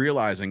you're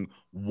realizing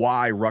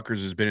why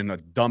Rutgers has been in a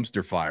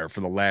dumpster fire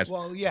for the last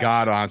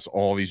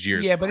all these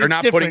years. Yeah, but they're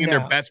not putting in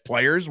their best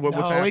players.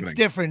 What's happening? It's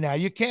different now.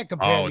 You can't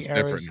compare the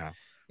eras. Different now.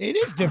 It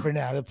is different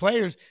now. The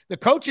players, the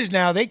coaches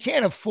now, they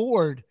can't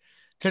afford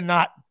to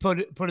not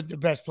put the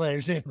best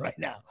players in right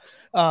now.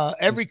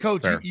 Every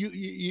coach, the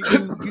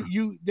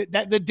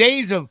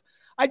days of.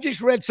 I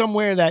just read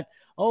somewhere that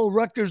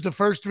Rutgers the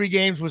first 3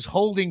 games was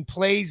holding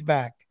plays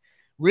back.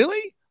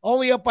 Really?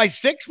 Only up by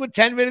 6 with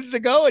 10 minutes to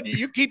go, and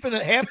you keeping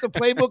half the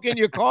playbook in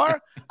your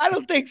car? I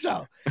don't think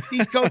so.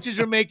 These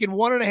coaches are making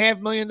 $1.5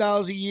 million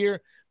a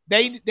year.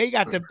 They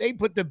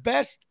put the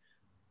best.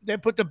 They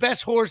put the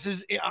best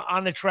horses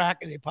on the track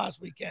as they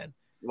possibly can.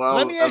 Well,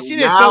 let me ask you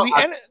this.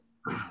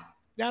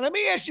 Now, let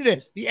me ask you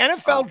this. The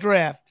NFL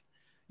draft,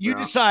 you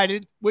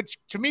decided, which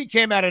to me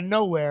came out of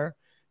nowhere,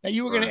 that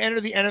you were going to enter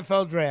the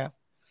NFL draft.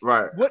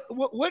 Right.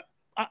 What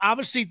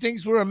obviously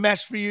things were a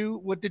mess for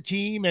you with the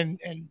team and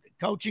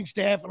coaching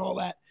staff and all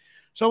that.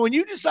 So when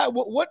you decide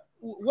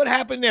what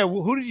happened there?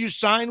 Who did you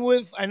sign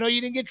with? I know you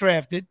didn't get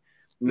drafted.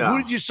 No. Who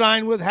did you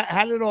sign with?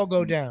 How did it all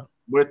go down?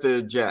 With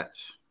the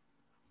Jets.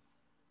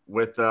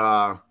 With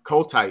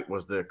Kotite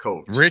was the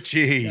coach.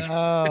 Richie.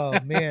 Oh,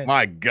 man.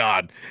 My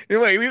God.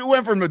 Wait, we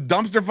went from the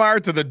dumpster fire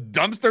to the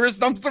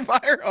dumpster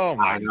fire? Oh,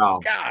 my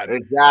God.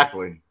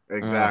 Exactly.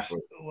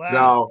 Wow.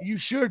 So, you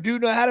sure do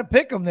know how to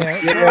pick them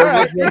there.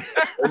 Yeah,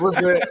 it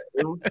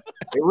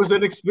was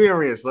an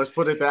experience. Let's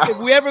put it that way. If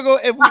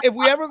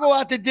we ever go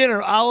out to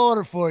dinner, I'll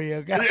order for you.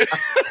 Okay?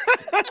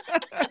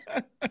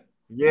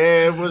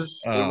 Yeah, it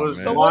was.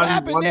 So what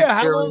happened there?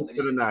 How long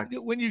to the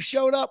next? When you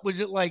showed up, was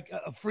it like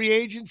a free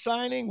agent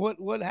signing?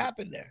 What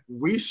happened there?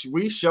 We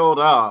showed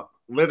up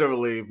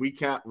literally. We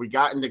got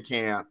into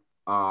camp.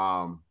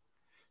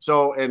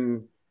 So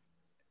in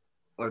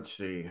let's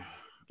see,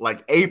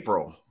 like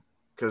April,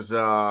 because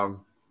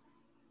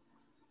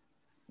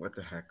what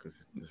the heck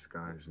was this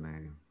guy's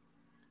name?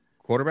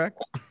 Quarterback.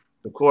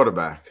 The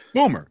quarterback.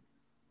 Boomer.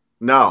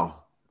 No.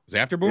 Was it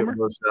after Boomer? It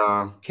was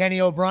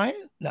Kenny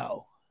O'Brien.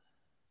 No.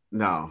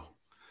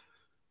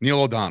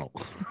 Neil O'Donnell.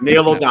 There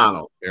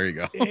you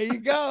go. There you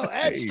go.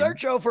 Ed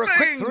Sturcho for a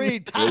quick 3.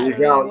 There you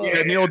go.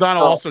 Yeah, Neil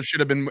O'Donnell also should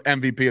have been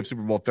MVP of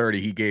Super Bowl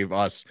 30. He gave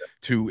us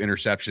 2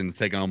 interceptions,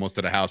 taking almost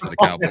to the house for the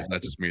Cowboys.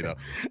 That's just me, though.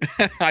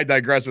 I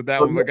digress with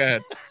that one, but go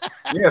ahead.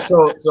 Yeah,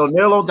 so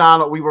Neil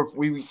O'Donnell, we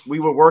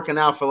were working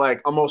out for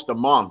like almost a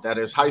month at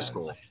his high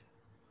school.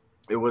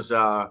 It was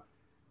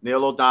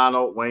Neil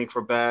O'Donnell, Wayne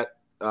Forbett,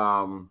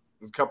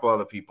 there's a couple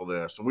other people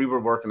there. So we were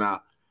working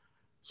out.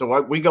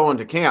 So we go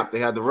into camp. They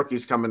had the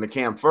rookies come into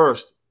camp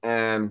first.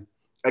 And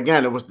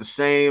again, it was the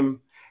same.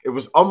 It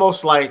was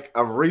almost like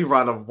a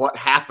rerun of what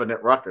happened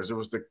at Rutgers. It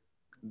was the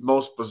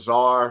most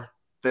bizarre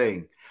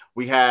thing.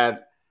 We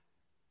had,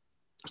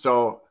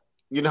 so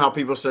you know how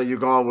people say you're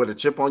going with a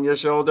chip on your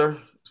shoulder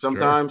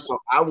sometimes? Sure.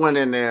 So I went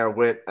in there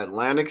with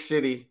Atlantic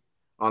City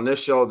on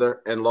this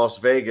shoulder and Las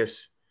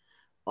Vegas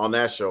on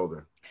that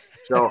shoulder.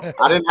 So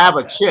I didn't have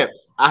a chip.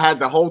 I had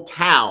the whole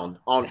town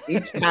on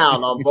each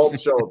town on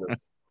both shoulders.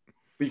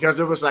 Because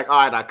it was like,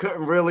 all right, I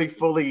couldn't really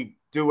fully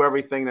do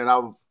everything that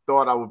I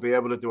thought I would be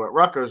able to do at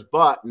Rutgers,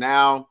 but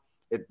now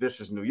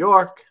this is New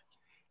York,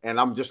 and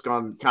I'm just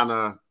going to kind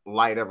of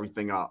light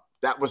everything up.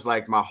 That was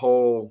like my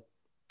whole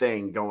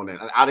thing going in.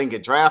 I didn't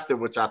get drafted,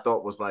 which I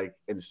thought was like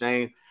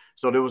insane.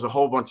 So there was a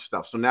whole bunch of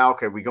stuff. So now,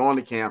 okay, we go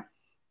into camp,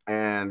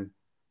 and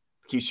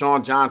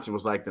Keyshawn Johnson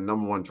was like the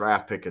 #1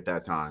 draft pick at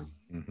that time.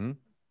 Mm-hmm.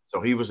 So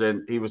he was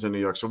in New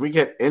York. So we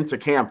get into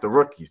camp, the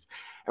rookies,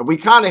 and we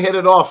kind of hit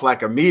it off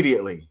like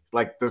immediately.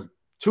 Like the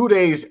 2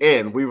 days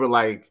in, we were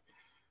like,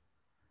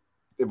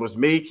 it was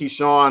me,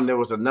 Keyshawn. There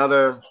was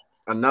another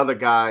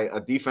guy, a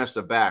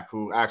defensive back,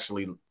 who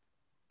actually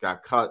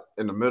got cut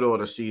in the middle of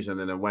the season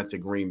and then went to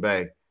Green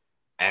Bay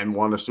and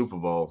won a Super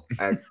Bowl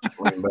at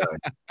Green Bay.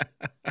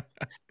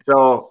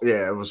 So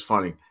yeah, it was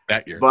funny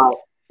that year, but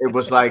it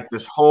was like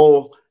this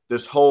whole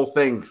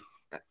thing.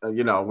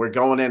 We're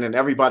going in and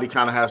everybody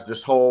kind of has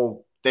this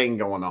whole thing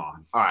going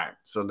on. All right,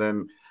 so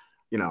then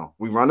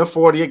we run the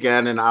 40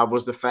 again, and I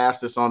was the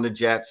fastest on the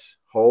Jets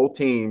whole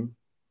team.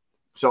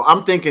 So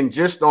I'm thinking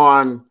just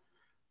on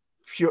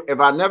pure, if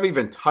I never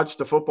even touched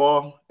the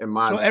football in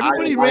my so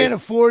everybody ran a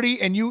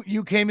 40 and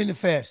you came in the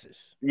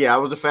fastest. Yeah, I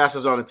was the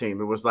fastest on the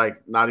team. It was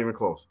like not even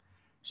close.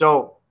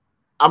 So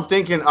I'm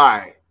thinking, all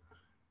right,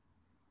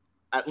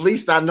 at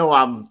least I know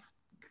I'm,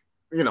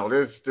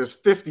 there's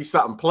 50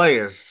 something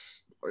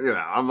players.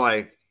 I'm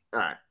like, all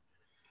right.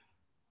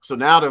 So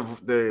now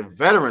the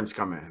veterans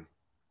come in,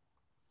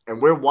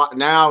 and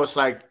now it's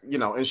like,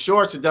 in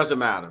shorts it doesn't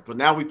matter, but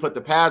now we put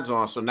the pads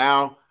on. So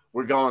now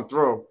we're going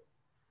through,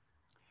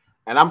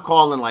 and I'm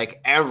calling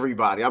like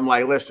everybody. I'm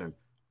like, listen,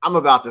 I'm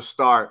about to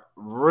start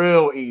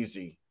real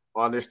easy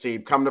on this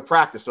team. Come to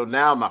practice. So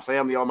now my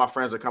family, all my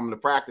friends are coming to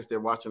practice. They're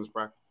watching us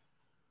practice,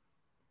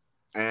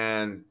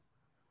 and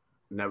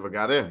never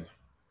got in.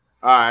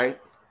 All right.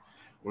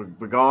 We're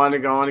going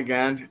and going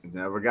again.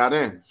 Never got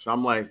in. So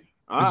I'm like,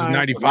 this is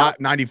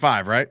 95,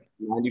 95, right?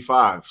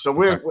 95.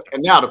 So and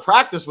now the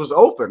practice was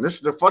open. This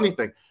is the funny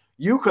thing.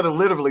 You could have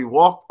literally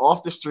walked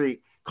off the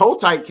street.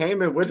 Kotite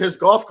came in with his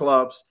golf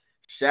clubs,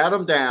 sat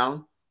him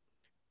down.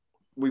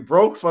 We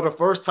broke for the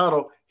first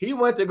huddle. He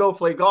went to go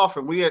play golf,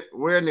 and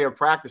we're in there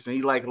practicing.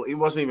 He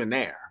wasn't even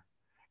there.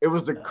 It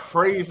was the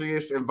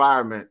craziest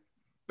environment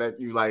that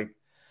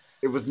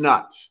it was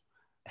nuts.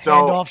 So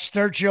hand off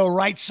Sturgio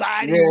right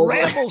side. He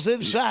rambles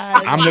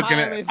inside.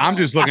 I'm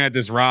just looking at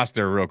this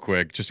roster real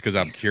quick, just because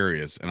I'm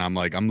curious, and I'm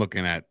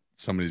looking at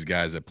some of these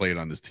guys that played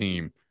on this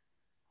team.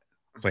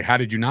 It's like, how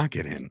did you not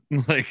get in?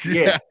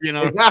 Exactly.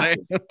 What I'm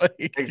saying?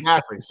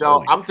 Exactly.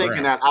 So I'm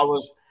thinking that I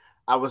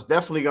was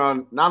definitely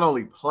going to not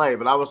only play,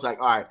 but I was like,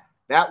 all right,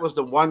 that was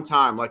the one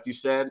time, like you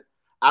said,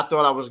 I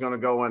thought I was going to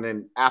go in,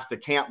 and after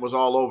camp was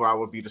all over, I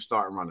would be the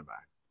starting running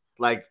back.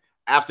 Like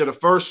after the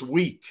first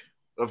week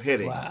of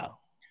hitting. Wow.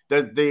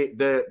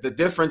 The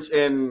difference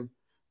in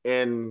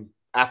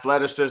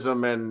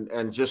athleticism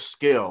and just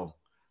skill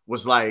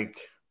was like,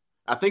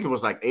 I think it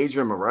was like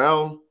Adrian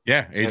Morrell.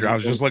 Yeah, Adrian. I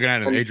was just looking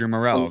at it. Adrian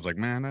Morrell. I was like,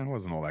 man, that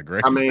wasn't all that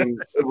great. I mean,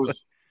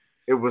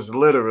 it was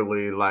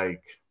literally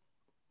like,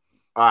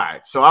 all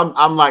right. So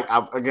I'm like,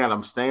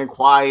 I'm staying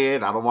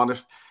quiet. I don't want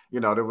to,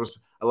 there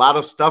was a lot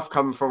of stuff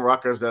coming from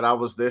Rutgers that I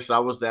was this, I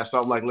was that.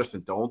 So I'm like,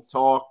 listen, don't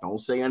talk,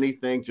 don't say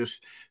anything,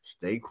 just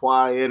stay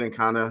quiet and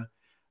kind of.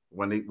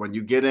 When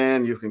you get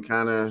in, you can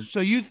kind of.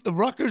 So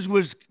Rutgers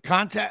was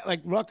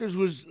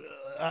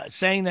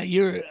saying that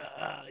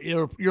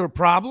you're a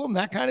problem,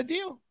 that kind of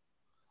deal.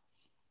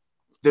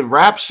 The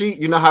rap sheet,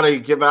 you know how they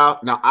give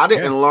out. Now I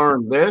didn't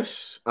learn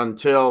this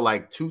until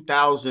like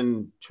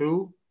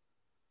 2002,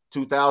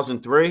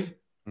 2003,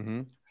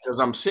 because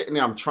I'm sitting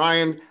there, I'm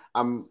trying.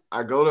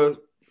 I go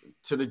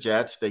to the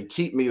Jets. They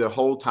keep me the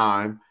whole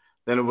time.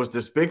 Then it was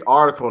this big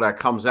article that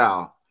comes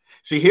out.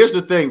 See, here's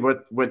the thing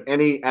with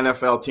any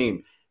NFL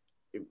team.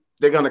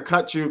 They're going to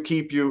cut you,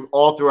 keep you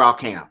all throughout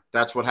camp.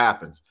 That's what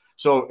happens.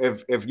 So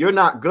if you're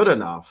not good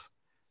enough,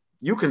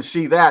 you can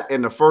see that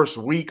in the first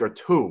week or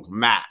two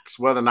max,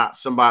 whether or not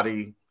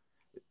somebody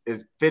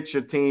fits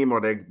your team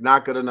or they're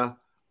not good enough.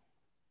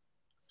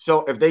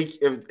 So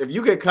if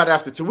you get cut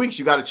after 2 weeks,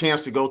 you got a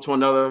chance to go to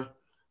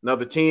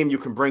another team. You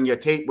can bring your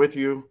tape with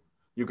you.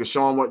 You can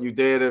show them what you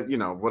did,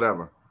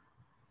 whatever.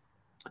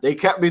 They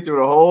kept me through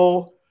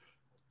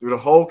the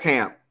whole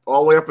camp,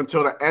 all the way up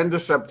until the end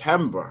of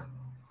September.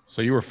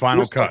 So you were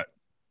final cut.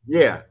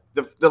 Yeah,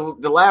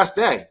 the last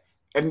day.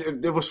 And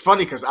it was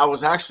funny because I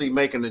was actually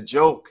making a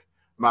joke.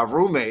 My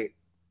roommate,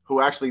 who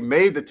actually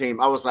made the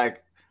team, I was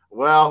like,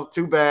 well,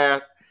 too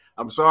bad.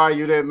 I'm sorry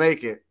you didn't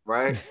make it,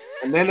 right?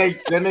 And then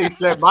they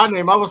said my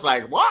name. I was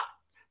like, what?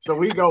 So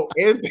we go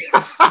in.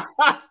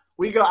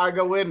 I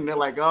go in, and they're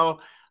like, oh,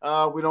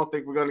 we don't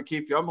think we're going to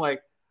keep you. I'm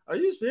like, are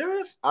you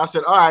serious? I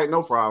said, all right,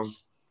 no problem.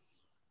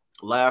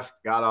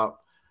 Left, got up.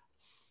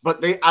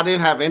 But I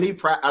didn't have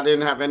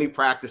any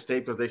practice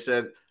tape because they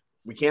said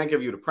we can't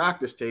give you the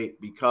practice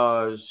tape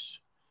because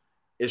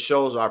it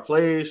shows our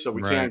plays, so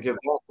we can't give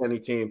that to any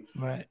team.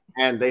 Right.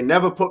 And they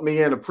never put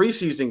me in a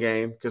preseason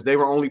game because they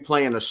were only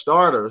playing the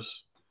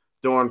starters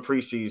during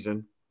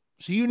preseason.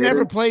 So you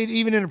never played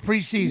even in a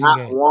preseason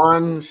game? Not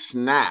one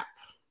snap.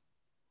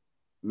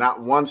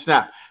 Not one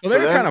snap.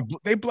 Well,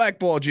 they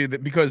blackballed you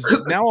because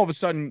now all of a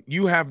sudden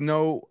you have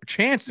no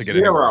chance to get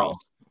in.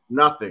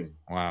 Nothing.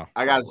 Wow.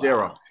 I got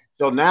zero.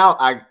 So now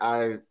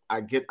I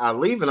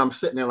leave and I'm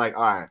sitting there like,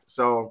 all right.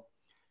 So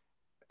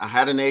I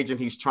had an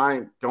agent. He's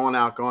going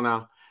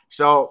out.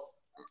 So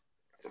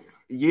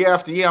year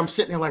after year, I'm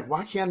sitting there like,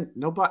 why can't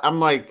nobody?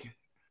 I'm like,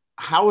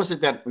 how is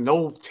it that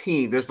no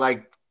team? There's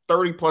like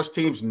 30 plus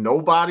teams.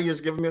 Nobody is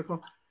giving me a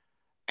call.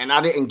 And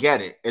I didn't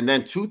get it. And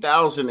then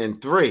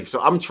 2003.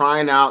 So I'm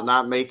trying out,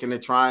 not making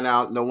it, trying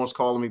out. No one's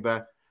calling me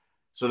back.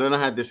 So then I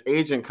had this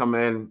agent come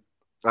in,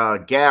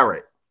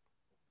 Garrett.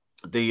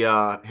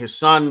 His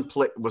son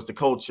was the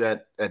coach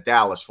at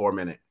Dallas for a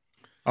minute.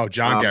 Oh,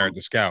 John Garrett,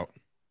 the scout.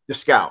 The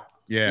scout.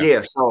 Yeah.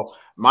 Yeah. So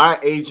my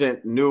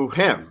agent knew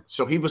him.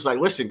 So he was like,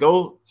 listen,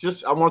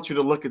 I want you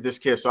to look at this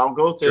kid. So I'll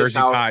go to his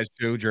house. Ties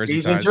too. Jersey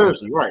He's ties in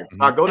Jersey, too. right. So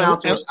I go down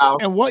to his house.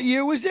 And what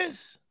year was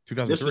this?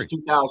 2003. This was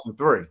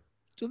 2003.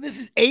 So this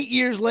is 8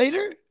 years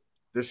later?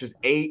 This is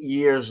 8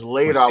 years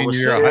later. I was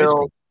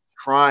still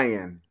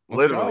crying.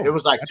 Literally. It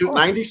was like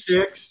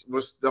 96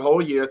 was the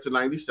whole year to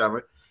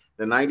 97.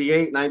 Then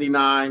 98,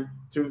 99,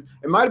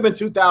 it might have been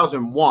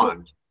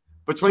 2001.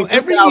 Between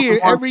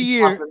every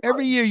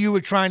year you were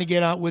trying to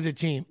get out with a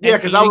team. Yeah,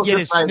 because I was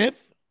just like,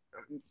 sniff?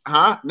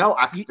 Huh? No,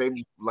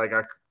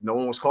 no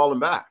one was calling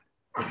back.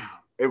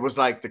 It was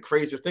like the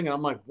craziest thing. And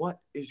I'm like, what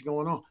is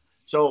going on?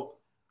 So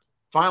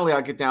finally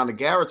I get down to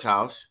Garrett's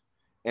house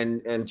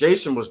and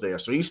Jason was there.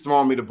 So he's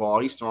throwing me the ball.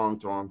 He's throwing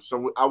to him.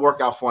 So I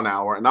work out for an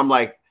hour and I'm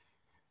like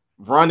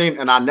running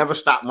and I never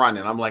stop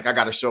running. I'm like, I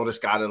got to show this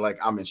guy that like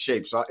I'm in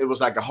shape. So it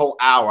was like a whole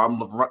hour. I'm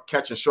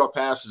catching short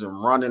passes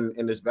and running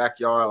in his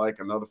backyard like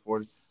another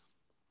 40.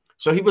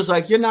 So he was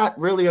like, you're not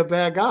really a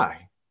bad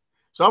guy.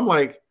 So I'm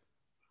like,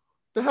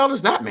 the hell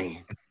does that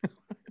mean?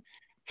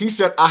 He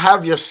said, I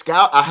have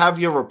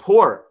your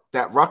report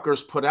that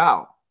Rutgers put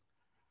out.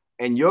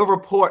 And your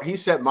report, he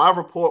said, my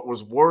report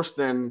was worse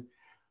than,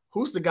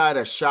 who's the guy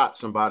that shot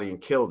somebody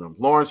and killed him?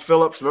 Lawrence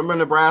Phillips, remember in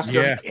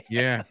Nebraska?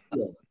 Yeah.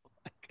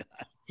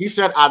 He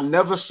said, I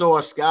never saw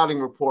a scouting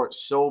report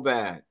so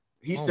bad.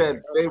 He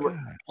said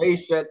they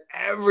said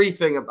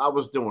everything. I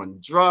was doing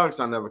drugs.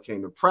 I never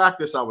came to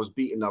practice. I was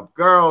beating up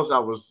girls. I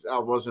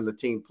wasn't a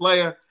team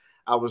player.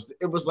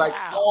 It was like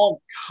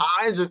all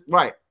kinds of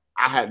right.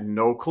 I had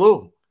no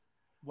clue.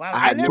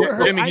 Wow.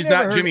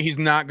 Jimmy, he's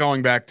not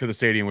going back to the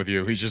stadium with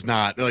you. He's just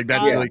not like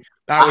that. I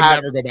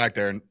would never go back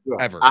there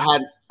ever.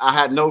 I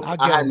had no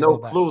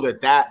clue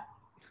that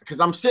because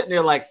I'm sitting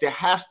there like there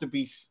has to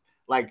be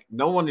like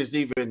no one is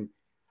even.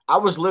 I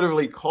was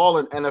literally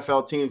calling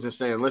NFL teams and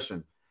saying,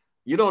 listen,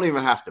 you don't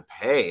even have to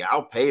pay.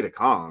 I'll pay to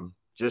come.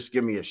 Just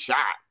give me a shot.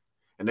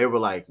 And they were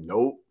like,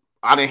 nope.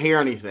 I didn't hear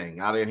anything.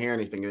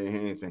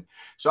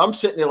 So I'm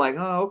sitting there like,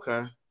 oh,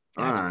 okay.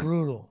 That's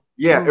brutal.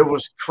 Yeah, it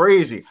was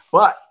crazy.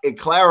 But it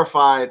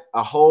clarified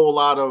a whole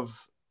lot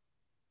of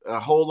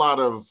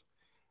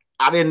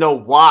I didn't know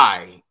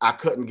why I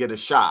couldn't get a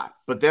shot.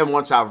 But then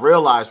once I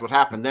realized what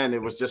happened, then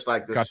it was just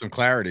like this. Got some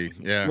clarity.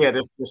 Yeah. Yeah,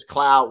 this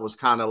cloud was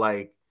kind of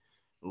like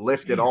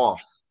lifted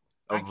off.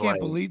 I can't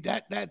believe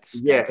that.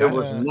 It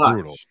was nuts.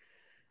 Brutal.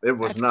 It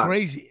was nuts.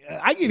 Crazy.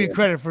 I give you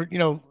credit for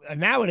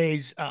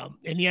nowadays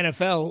in the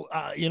NFL.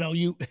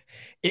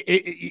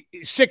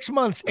 6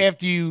 months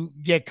after you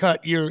get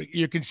cut,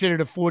 you're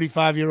considered a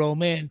 45-year-old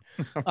man.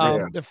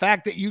 The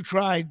fact that you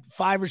tried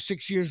 5 or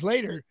 6 years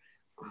later,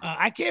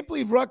 I can't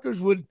believe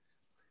Rutgers would,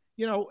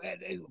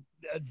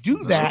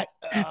 do that.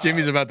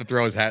 Jimmy's about to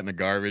throw his hat in the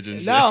garbage and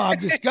shit. No, I'm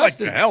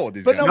disgusted. Like the hell with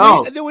these guys.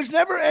 No, there was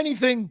never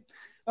anything.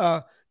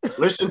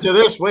 Listen to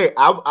this. Wait,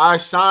 I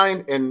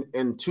signed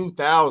in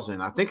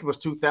 2000. I think it was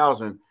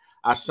 2000.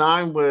 I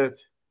signed with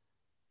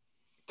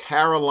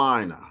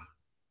Carolina,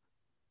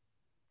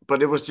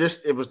 but it was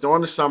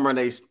during the summer, and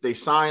they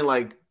signed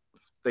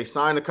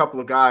a couple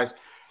of guys,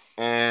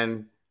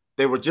 and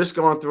they were just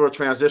going through a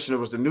transition. It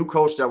was the new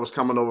coach that was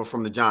coming over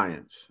from the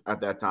Giants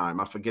at that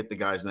time. I forget the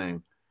guy's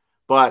name,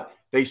 but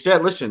they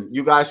said, "Listen,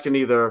 you guys can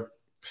either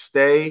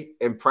stay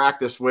and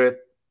practice with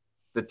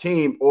the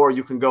team, or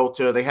you can go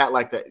to." They had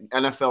like the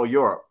NFL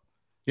Europe,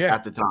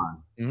 at the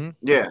time. Mm-hmm.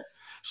 Yeah.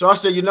 So I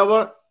said, you know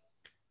what?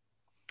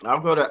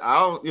 I'll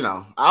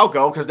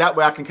go because that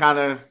way I can kind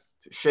of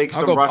shake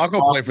some rust. I'll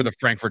go play for the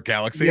Frankfurt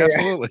Galaxy. Yeah.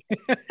 Absolutely.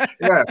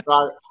 Yeah.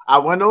 So I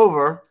went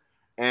over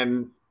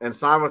and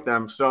signed with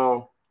them.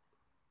 So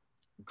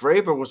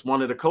Graber was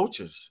one of the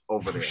coaches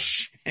over there.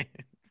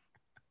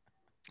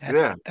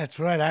 That's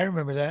right. I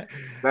remember that.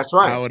 That's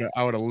right. I would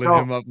have lit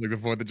him up like the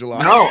 4th of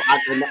July. No,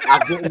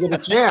 I didn't get a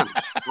chance.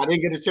 I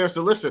didn't get a chance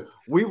to listen.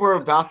 We were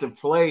about to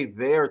play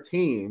their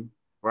team,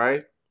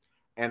 right?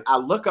 And I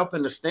look up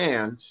in the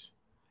stands,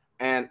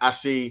 and I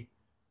see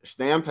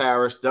Stan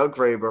Parrish, Doug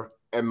Graber,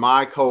 and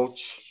my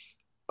coach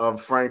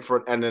of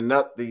Frankfurt, and then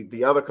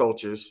the other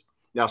coaches.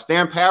 Now,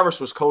 Stan Parrish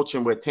was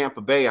coaching with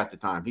Tampa Bay at the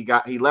time.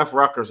 He left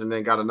Rutgers and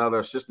then got another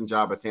assistant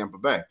job at Tampa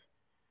Bay.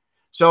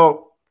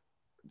 So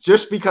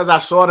just because I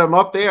saw them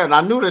up there, and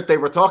I knew that they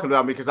were talking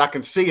about me because I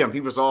can see him.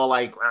 He was all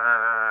like,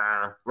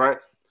 right?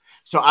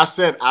 So I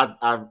said,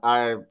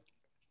 I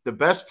the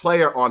best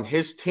player on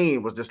his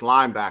team was this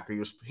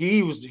linebacker.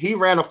 He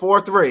ran a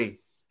 4.3,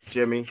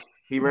 Jimmy.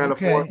 He ran a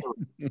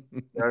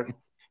 4.3. Right?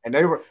 And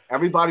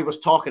everybody was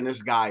talking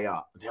this guy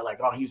up. They're like,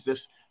 oh, he's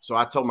this. So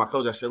I told my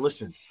coach, I said,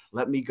 listen,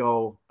 let me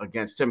go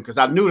against him, because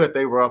I knew that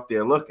they were up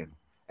there looking.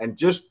 And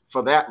just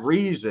for that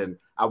reason,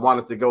 I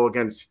wanted to go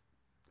against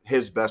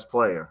his best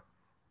player.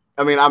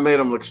 I mean, I made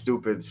him look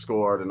stupid,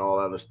 scored, and all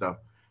that other stuff.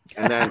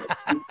 And then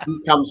he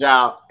comes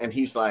out and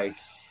he's like,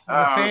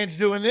 fans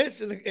doing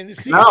this in the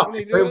season? No,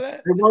 they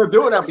weren't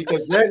doing that,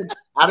 because then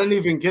I didn't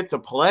even get to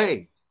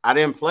play. I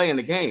didn't play in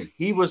the game.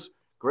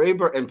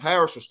 Graber and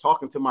Parrish was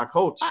talking to my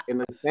coach in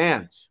the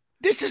stands.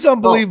 This is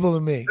unbelievable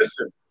to me.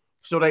 Listen,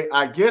 so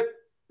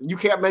you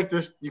can't make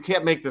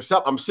this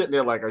up. I'm sitting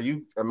there like,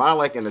 am I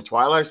like in the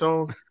Twilight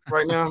Zone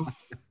right now?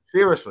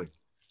 Seriously.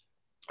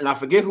 And I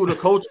forget who the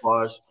coach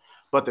was,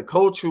 but the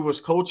coach who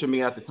was coaching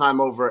me at the time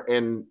over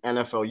in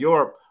NFL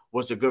Europe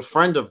was a good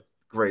friend of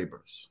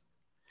Graber's.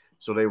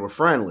 So they were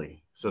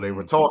friendly. So they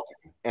were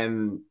talking,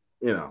 and,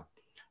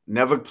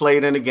 never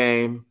played in a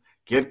game,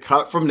 get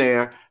cut from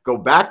there, go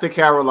back to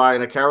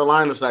Carolina.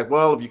 Carolina's like,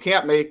 well, if you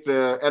can't make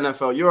the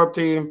NFL Europe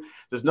team,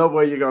 there's no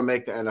way you're going to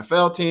make the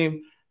NFL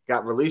team.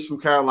 Got released from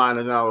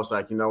Carolina, and I was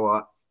like, you know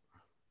what?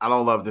 I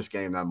don't love this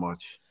game that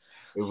much.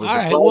 It was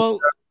a pleasure,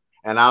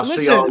 and I'll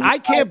see you. I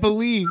can't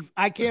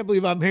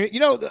believe I'm here.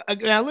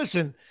 Now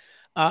listen,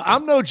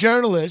 I'm no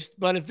journalist,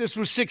 but if this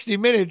was 60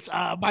 Minutes,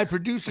 my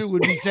producer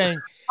would be saying,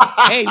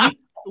 hey,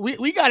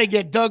 we got to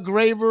get Doug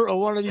Graber or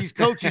one of these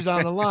coaches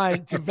on the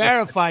line to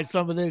verify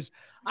some of this.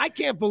 I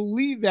can't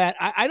believe that.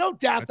 I don't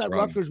doubt that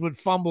Rutgers would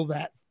fumble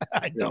that.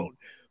 I don't.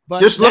 But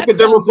just look at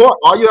the report.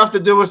 All you have to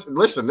do is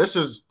listen. This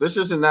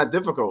isn't that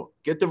difficult.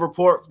 Get the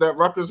report that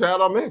Rutgers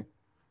had on me.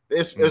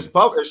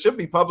 It should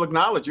be public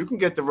knowledge. You can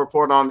get the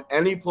report on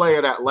any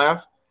player that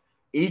left.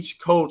 Each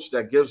coach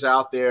that gives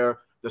out the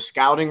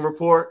scouting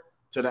report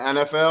to the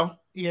NFL.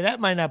 Yeah, that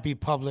might not be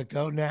public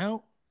though.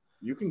 Now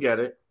you can get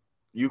it.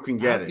 You can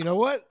get it. You know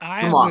what?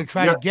 I'm going to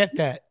try to get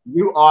that.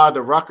 You are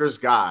the Rutgers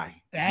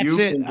guy. That's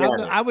it.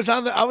 I was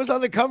on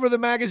the cover of the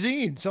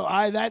magazine, so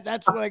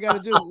that's what I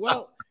got to do.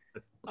 Well,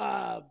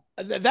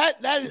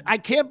 that I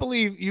can't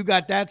believe you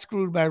got that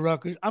screwed by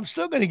Rutgers. I'm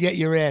still going to get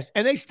your ass,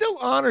 and they still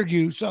honored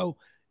you, so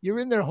you're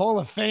in their Hall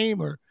of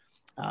Fame, or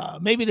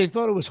maybe they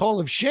thought it was Hall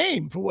of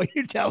Shame for what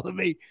you're telling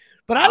me.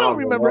 But I don't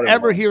remember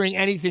ever hearing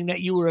anything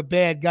that you were a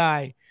bad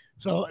guy.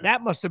 So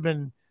that must have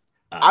been.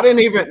 I didn't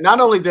even. Not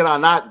only did I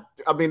not.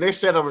 I mean, they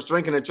said I was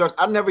drinking in trucks.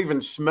 I never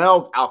even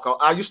smelled alcohol.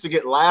 I used to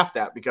get laughed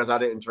at because I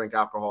didn't drink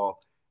alcohol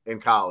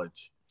in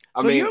college.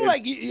 I mean, you're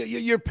like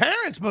your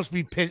parents must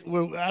be pissed.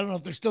 Well, I don't know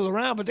if they're still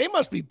around, but they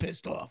must be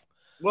pissed off.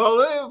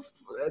 Well,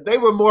 they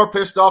were more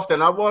pissed off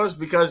than I was,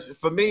 because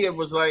for me it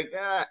was like,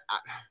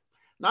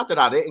 not that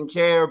I didn't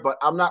care, but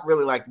I'm not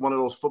really like one of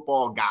those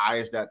football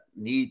guys that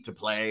need to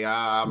play.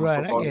 I'm a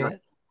football guy.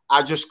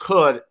 I just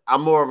could.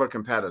 I'm more of a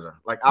competitor.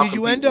 Like, did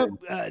you end up?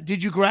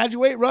 Did you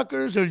graduate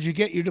Rutgers, or did you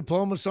get your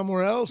diploma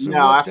somewhere else? No,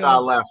 after I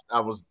left, I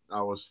was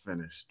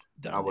finished.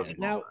 I was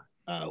now.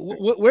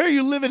 Where are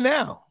you living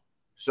now?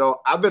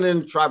 So I've been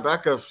in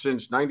Tribeca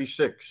since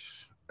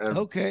 '96.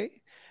 Okay.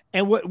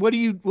 And what do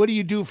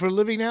you do for a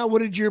living now?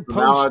 What did your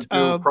post?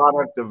 Now I do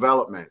product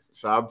development.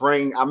 So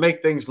I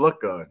make things look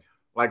good.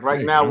 Like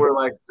right now,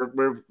 I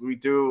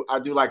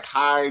do like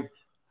high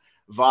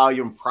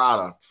volume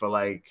product for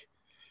like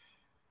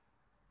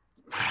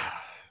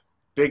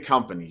big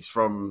companies,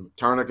 from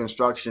Turner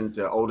Construction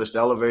to Otis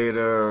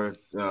Elevator,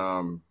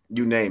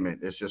 you name it.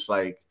 It's just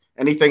like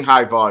anything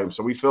high volume.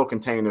 So we fill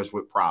containers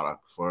with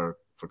product for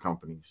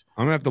companies.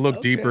 I'm gonna have to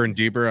look deeper and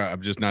deeper.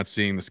 I'm just not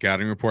seeing the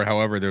scouting report.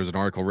 However, there was an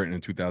article written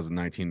in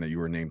 2019 that you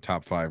were named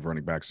top 5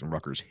 running backs in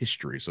Rutgers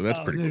history. So that's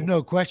pretty there's cool.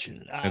 no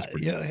question. That's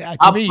pretty cool.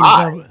 To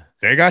me,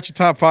 they got you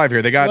top 5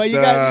 here. They got,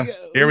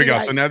 here we go.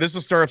 So now this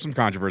will stir up some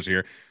controversy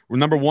here. We're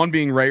number 1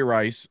 being Ray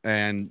Rice,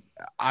 and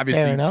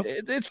obviously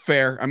it's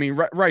fair. I mean,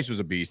 Rice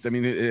was a beast. I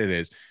mean, it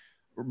is.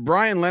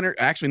 Brian Leonard,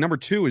 actually, number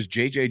 2 is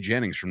J.J.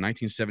 Jennings from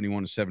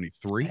 1971 to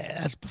 73.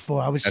 That's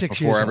before I was 6 years old.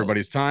 Before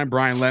everybody's time.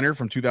 Brian Leonard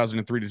from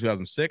 2003 to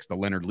 2006, the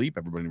Leonard Leap.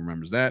 Everybody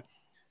remembers that.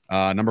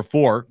 Number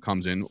 4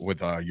 comes in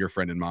with your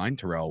friend and mine,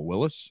 Terrell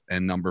Willis.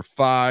 And number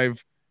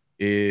 5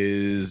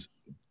 is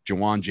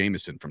Jawan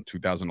Jameson from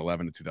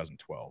 2011 to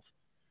 2012.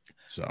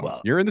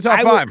 So you're in the top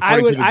 5.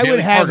 I would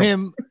have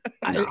him.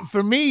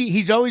 For me,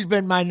 he's always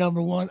been my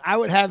number 1. I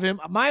would have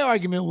him. My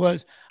argument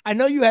was, I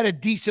know you had a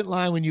decent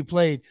line when you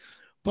played,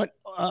 but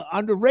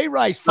under Ray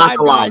Rice, 5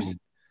 guys.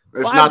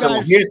 It's not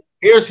guys.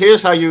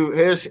 Here's how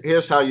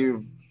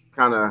you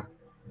kind of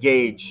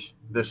gauge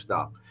this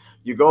stuff.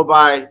 You go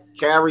by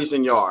carries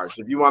and yards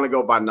if you want to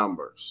go by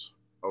numbers.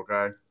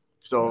 Okay,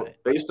 so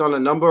based on the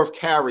number of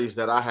carries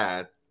that I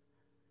had,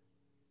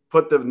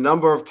 put the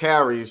number of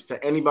carries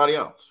to anybody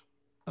else.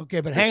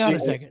 Okay, but hang on a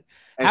second.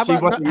 And see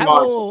what the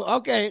yards.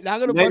 Okay, now I'm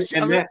gonna push.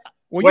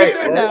 Well, you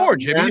said it before,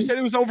 Jimmy. You said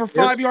it was over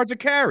 5 yards of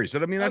carries. I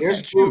mean,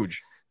 that's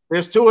huge.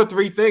 There's 2 or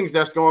 3 things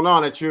that's going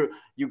on that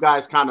you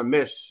guys kind of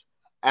miss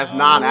as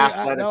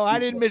non-athletic. No, I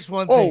didn't miss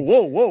one thing.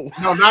 Whoa.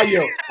 No, not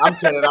you. I'm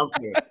kidding.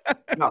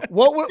 No.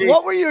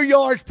 What were your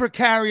yards per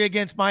carry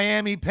against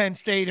Miami, Penn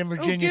State, and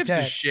Virginia Who gives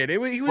Tech? A shit?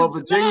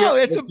 Virginia.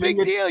 It's a big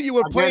deal. You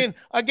were playing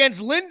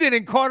against Linden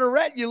and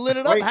Carteret. You lit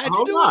it up. How'd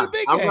you do in the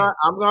big game?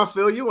 I'm gonna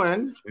fill you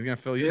in. He's gonna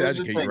fill you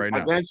educate you right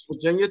now. Against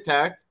Virginia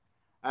Tech,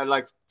 I had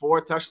like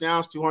 4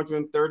 touchdowns,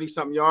 230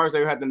 something yards.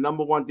 They had the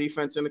 #1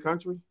 defense in the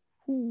country,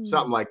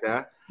 something like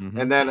that. Mm-hmm.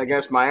 And then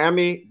against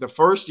Miami, the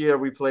first year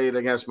we played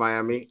against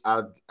Miami,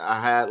 I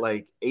had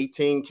like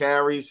 18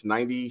 carries,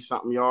 90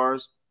 something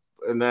yards.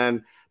 And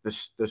then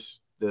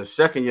the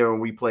second year when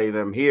we played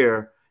them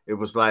here, it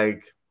was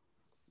like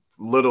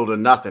little to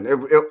nothing.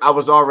 I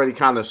was already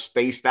kind of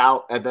spaced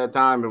out at that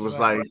time. It was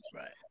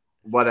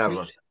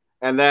whatever.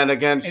 And then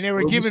against, and they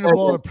were giving the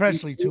ball to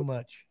Presley too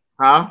much.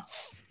 Huh?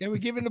 They were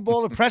giving the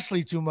ball to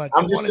Presley too much.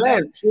 I'm just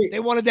saying. They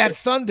wanted that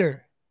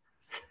thunder.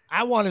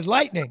 I wanted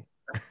lightning.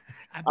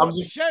 I bought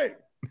the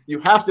shirt.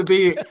 You have to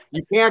be.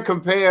 You can't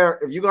compare.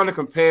 If you're going to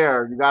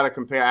compare, you got to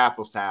compare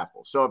apples to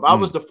apples. So if I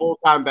was the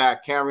full-time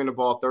back carrying the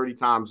ball 30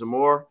 times or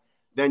more,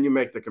 then you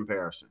make the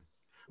comparison.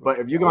 But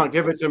if you're going to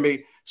give it to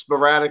me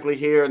sporadically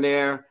here and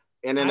there,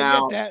 in and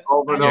out,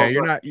 over and over,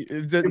 you're not.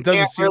 It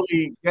doesn't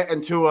really get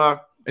into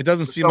a. It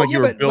doesn't seem like you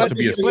were built to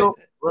be a.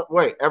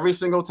 Wait, every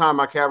single time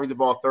I carried the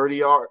ball 30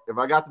 yards, if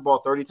I got the ball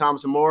 30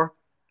 times or more,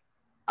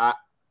 I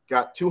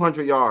got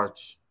 200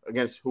 yards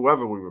against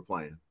whoever we were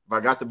playing. If I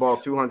got the ball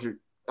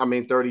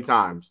 30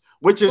 times,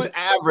 which is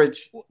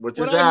average,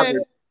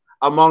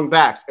 among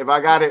backs. If I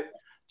got it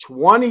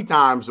 20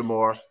 times or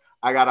more,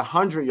 I got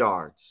 100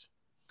 yards.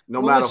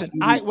 Matter.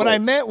 What I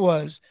meant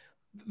was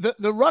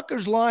the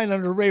Rutgers line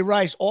under Ray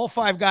Rice, all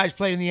 5 guys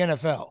played in the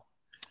NFL.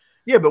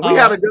 Yeah, but we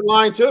had a good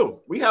line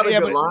too. We had a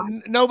good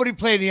line. Nobody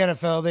played in the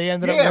NFL. They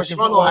ended up working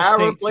Sean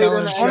O'Hara played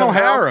in Sean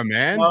O'Hara,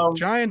 man.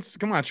 Giants,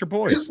 come on, it's your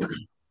boys.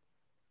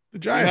 The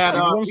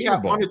Giants. We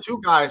had 1 or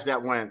 2 guys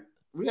that went.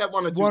 We had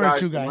 1 or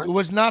 2 guys. It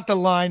was not the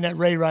line that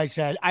Ray Rice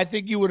had. I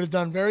think you would have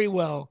done very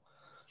well.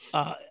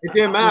 It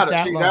didn't matter.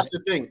 See, that's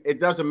the thing.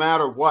 It doesn't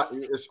matter what.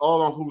 It's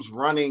all on who's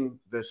running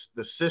the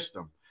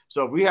system.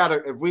 So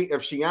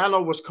if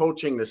Schiano was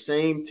coaching the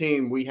same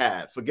team we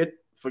had,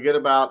 forget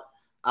about.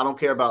 I don't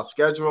care about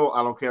schedule.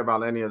 I don't care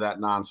about any of that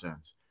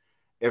nonsense.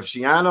 If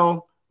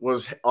Schiano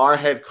was our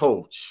head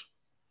coach,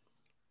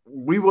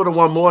 we would have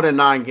won more than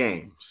 9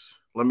 games.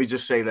 Let me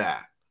just say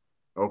that.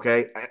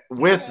 Okay,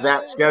 with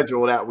that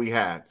schedule that we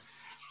had.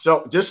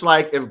 So just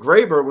like if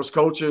Graber was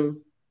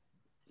coaching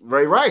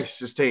Ray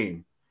Rice's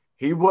team,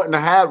 he wouldn't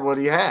have had what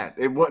he had.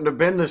 It wouldn't have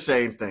been the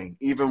same thing,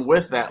 even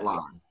with that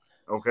line.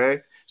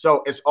 Okay,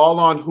 so it's all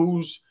on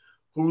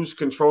who's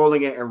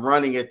controlling it and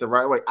running it the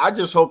right way. I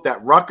just hope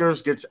that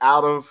Rutgers gets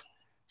out of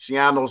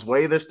Schiano's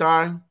way this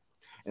time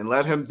and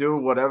let him do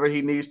whatever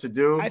he needs to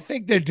do. I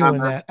think they're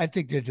doing that.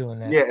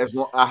 Yeah,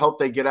 I hope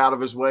they get out of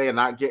his way and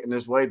not get in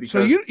his way.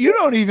 Because so you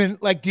don't even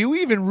do you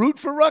even root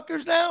for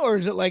Rutgers now, or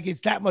is it like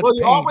it's that much? Well,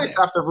 you always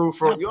have to root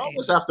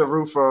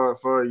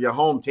for your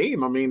home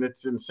team. I mean,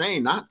 it's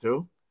insane not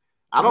to.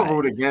 I don't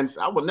root against.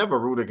 I would never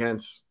root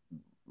against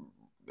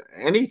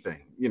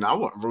anything. I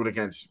wouldn't root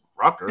against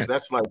Rutgers.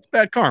 That's like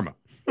bad karma.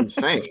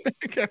 Insane.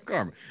 Bad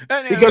karma.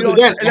 Because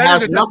again, it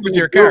has nothing to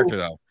your character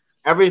though.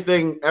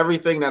 Everything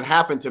that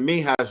happened to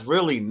me has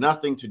really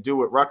nothing to do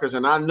with Rutgers.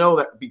 And I know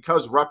that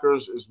because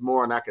Rutgers is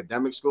more an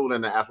academic school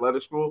than an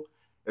athletic school,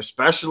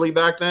 especially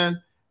back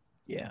then,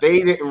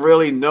 they didn't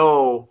really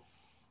know.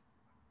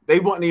 They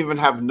wouldn't even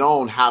have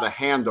known how to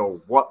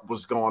handle what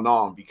was going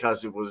on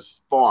because it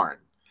was foreign.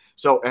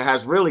 So it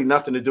has really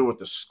nothing to do with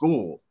the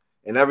school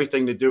and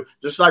everything to do.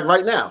 Just like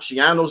right now,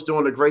 Schiano's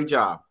doing a great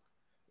job.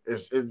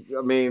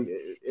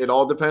 It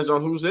all depends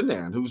on who's in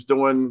there and who's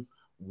doing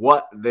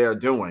what they're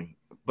doing.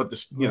 But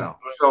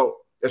so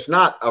it's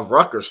not a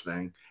Rutgers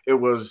thing. It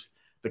was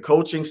the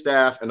coaching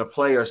staff and the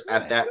players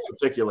at that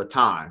particular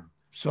time.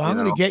 So I'm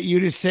going to get you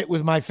to sit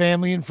with my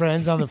family and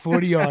friends on the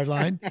 40-yard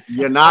line.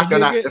 It's not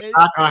going to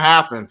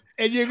happen.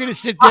 And you're going to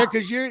sit there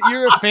because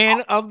you're a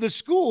fan of the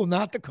school,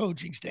 not the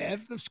coaching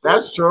staff. The school.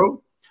 That's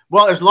true.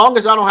 Well, as long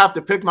as I don't have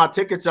to pick my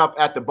tickets up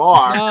at the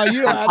bar. No,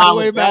 you don't have to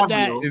worry about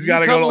that. He's got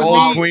to go to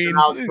Old Queens.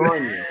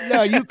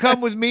 No, you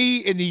come with me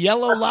in the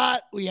yellow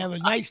lot. We have a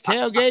nice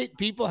tailgate,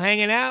 people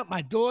hanging out.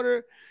 My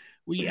daughter,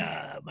 my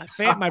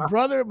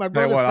brother.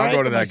 Hey, I'll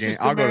go to that game.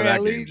 I'll go to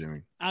that game,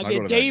 Jimmy. I'll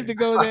get Dave to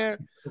go there.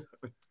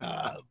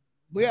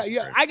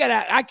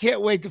 I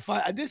can't wait to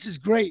find. This is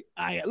great.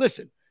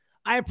 Listen.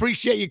 I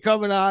appreciate you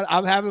coming on.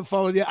 I'm having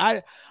fun with you.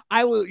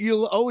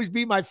 You'll always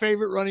be my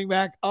favorite running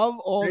back of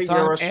all time.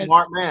 You're a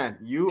smart man.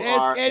 You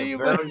are a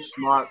very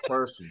smart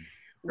person.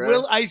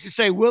 Okay? I used to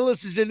say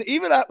Willis is in.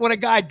 Even when a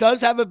guy does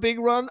have a big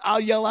run,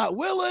 I'll yell out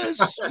Willis.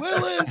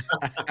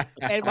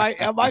 and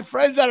my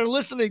friends that are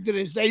listening to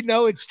this, they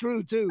know it's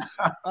true too.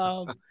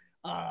 But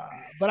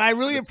I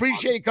really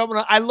appreciate you coming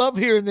on. I love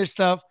hearing this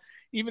stuff,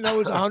 even though it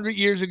was 100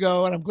 years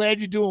ago. And I'm glad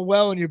you're doing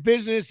well in your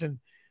business and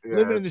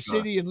living in the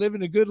city and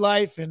living a good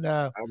life. And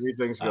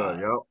everything's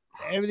good.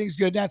 Everything's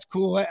good. That's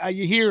cool.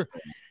 You hear,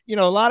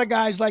 a lot of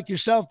guys like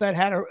yourself that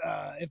had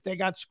if they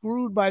got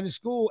screwed by the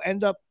school,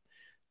 end up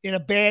in a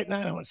bad,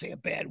 I don't want to say a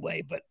bad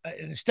way, but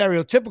in a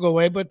stereotypical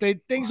way, but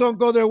things don't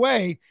go their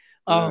way.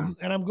 And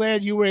I'm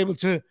glad you were able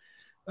to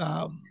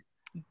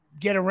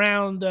get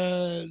around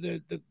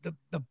the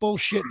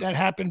bullshit that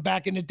happened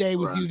back in the day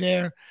with you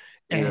there.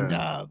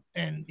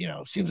 And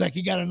seems like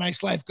you got a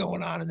nice life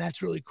going on, and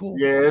that's really cool.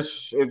 Yeah,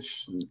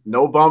 it's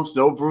no bumps,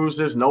 no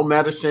bruises, no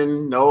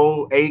medicine,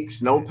 no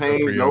aches, no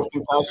pains, no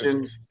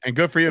concussions. And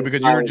good for you,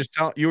 because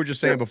you were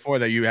just saying before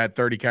that you had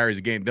 30 carries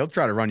a game. They'll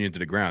try to run you into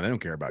the ground. They don't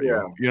care about you.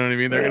 You know what I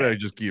mean? They're gonna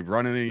just keep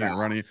running and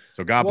running.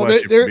 So God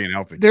bless you for being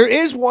healthy. There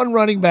is one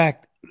running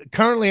back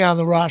currently on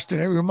the roster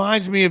that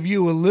reminds me of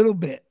you a little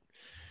bit.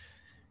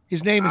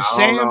 His name is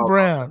Sam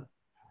Brown.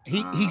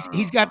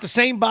 He's got the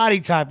same body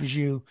type as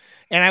you.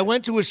 And I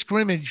went to a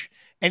scrimmage,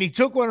 and he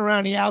took one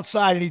around the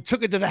outside, and he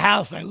took it to the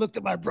house. And I looked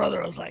at my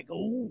brother. I was like,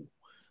 "Oh,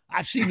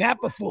 I've seen that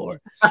before."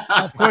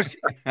 Of course,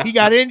 he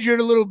got injured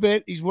a little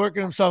bit. He's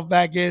working himself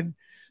back in.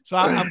 So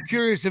I'm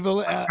curious if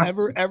he'll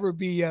ever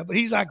be. But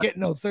he's not getting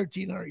no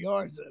 1,300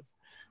 yards of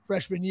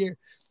freshman year.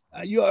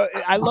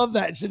 I love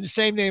that. It's in the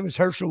same name as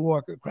Herschel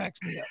Walker. It cracks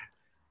me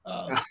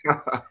up.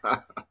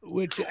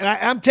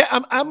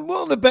 I'm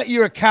willing to bet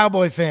you're a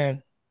Cowboy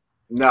fan.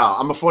 No,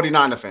 I'm a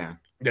 49er fan.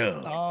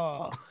 No.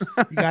 Oh,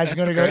 you guys are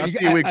gonna go. I'll see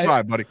you week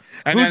 5, buddy.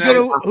 And who's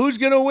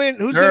gonna win?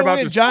 Who's gonna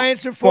win?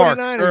 Giants or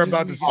 49ers? They're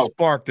about to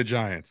spark the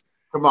Giants.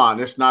 Come on,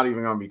 it's not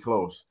even gonna be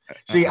close.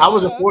 See, I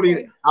was a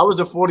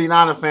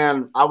 49er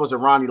fan. I was a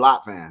Ronnie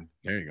Lott fan.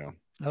 There you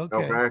go.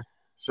 Okay.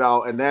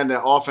 So, and then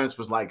the offense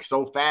was like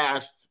so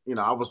fast.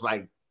 I was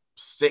like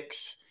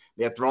 6.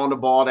 They're throwing the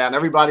ball down.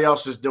 Everybody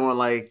else is doing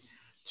like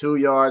 2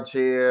 yards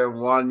here,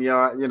 1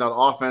 yard. The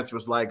offense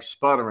was like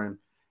sputtering.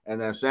 And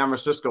then San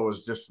Francisco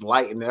was just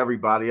lighting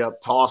everybody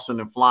up, tossing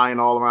and flying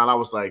all around. I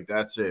was like,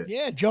 that's it.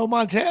 Yeah, Joe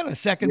Montana,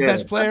 second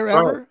best player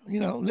ever.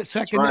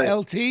 Second to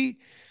LT.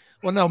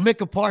 Well, no,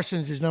 Micah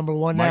Parsons is number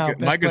 1 now.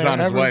 Micah's on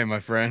his way,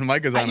 my friend.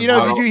 Micah's on his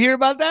way. Did you hear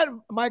about that?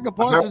 Micah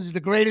Parsons is the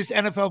greatest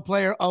NFL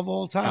player of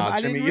all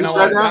time. Jimmy, you know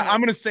what?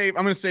 I'm gonna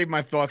save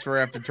my thoughts for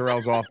after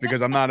Terrell's off,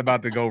 because I'm not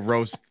about to go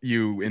roast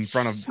you in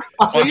front of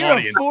so you're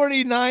audience. A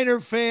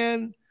 49er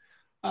fan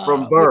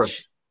from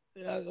birth.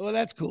 Well,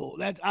 that's cool.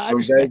 I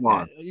respect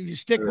that. If you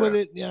stick with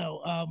it,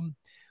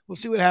 we'll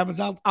see what happens.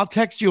 I'll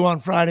text you on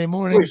Friday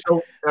morning. Wait,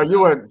 so are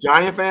you a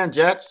Giant fan?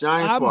 Jets,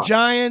 Giants? I'm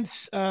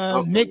Giants,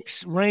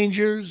 Knicks,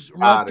 Rangers,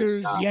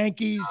 Rutgers,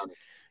 Yankees.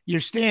 Your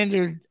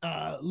standard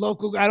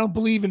local. I don't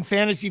believe in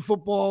fantasy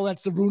football.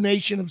 That's the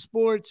ruination of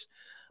sports.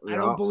 I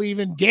don't believe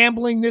in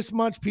gambling this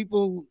much.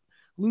 People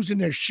losing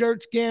their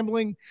shirts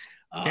gambling.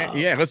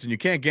 Listen, you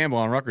can't gamble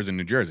on Rutgers in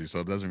New Jersey, so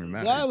it doesn't even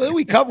matter. Well,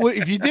 we cover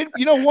if you did,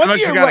 one unless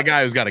year you got a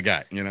guy who's got a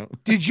guy,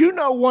 Did you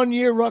know 1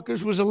 year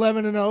Rutgers was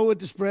 11-0 with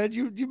the spread? Do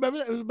you remember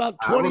that? It was about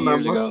 20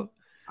 years ago.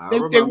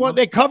 They won.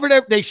 They covered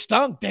it. They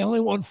stunk. They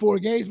only won 4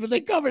 games, but they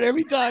covered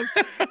every time.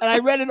 And I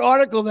read an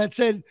article that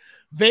said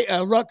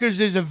Rutgers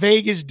is a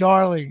Vegas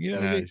darling.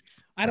 Nice.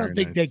 I don't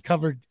think they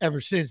covered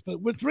ever since, but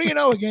we're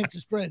 3-0 against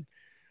the spread.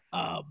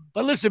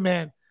 But listen,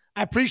 man.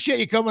 I appreciate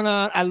you coming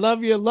on. I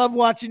love you. Love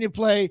watching you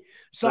play.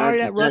 Sorry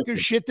that Rutgers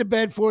shit the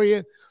bed for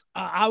you.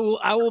 I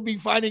will be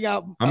finding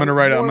out. I'm gonna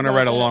write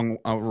a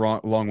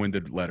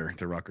long-winded letter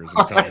to Rutgers.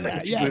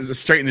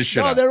 Straighten this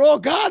shit out. No, they're all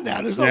gone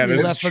now. There's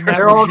nobody left from that.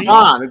 They're all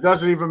gone. It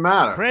doesn't even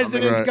matter.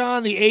 President's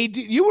gone. The AD.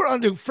 You were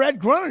under Fred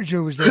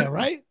Gruninger was there,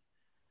 right?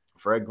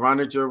 Fred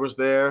Gruninger was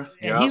there.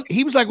 Yeah.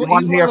 He was like. You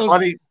want to hear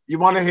funny? You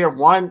want to hear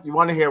one? You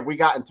want to hear? We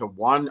got into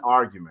one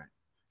argument.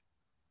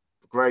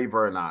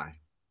 Graver and I.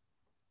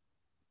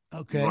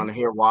 Okay. You want to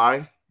hear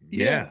why?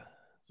 Yeah.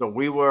 So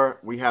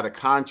we had a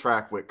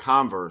contract with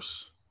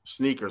Converse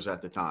sneakers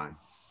at the time.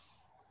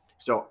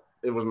 So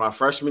it was my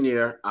freshman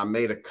year. I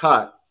made a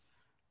cut.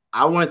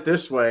 I went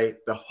this way.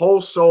 The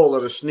whole sole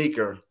of the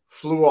sneaker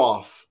flew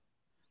off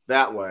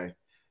that way.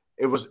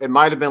 It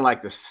might have been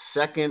like the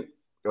second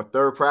or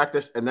third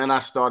practice. And then I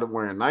started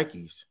wearing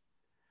Nikes.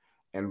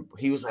 And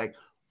he was like,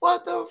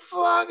 "What the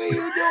fuck are you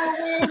doing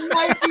wearing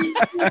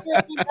Nikes?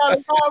 You got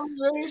a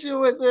conversation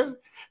with this."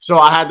 So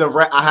I had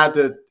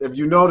to, if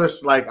you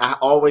notice, like I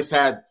always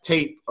had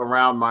tape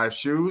around my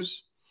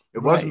shoes. It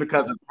wasn't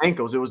because of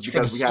ankles. It was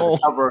because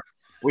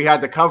we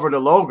had to cover the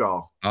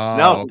logo.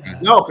 No,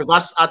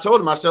 because I told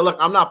him, I said, "Look,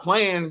 I'm not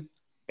playing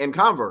in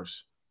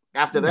Converse."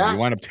 After that, you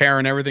wind up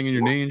tearing everything in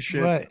your knee and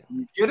shit. Right.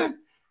 You kidding?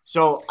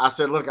 So I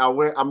said, "Look, I'm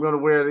going to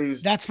wear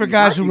these." That's for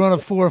guys who run a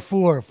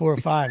 4.4,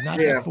 4.5, not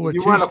the 4.2.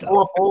 You run a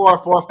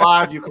 4.4,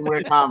 4.5, you can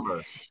wear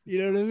Converse.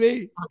 You know what I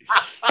mean?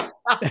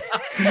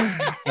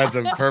 That's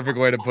a perfect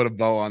way to put a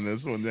bow on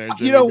this one there,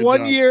 Jimmy.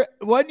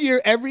 One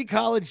year, every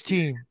college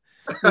team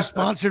was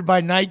sponsored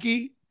by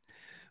Nike,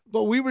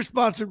 but we were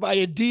sponsored by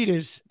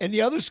Adidas, and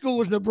the other school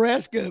was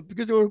Nebraska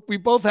because we're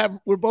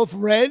both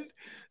red.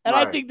 And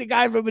right. I think the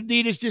guy from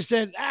Adidas just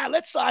said,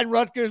 let's sign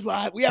Rutgers.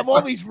 We have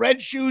all these red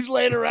shoes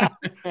laying around.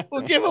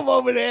 We'll give them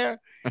over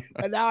there.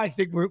 And now I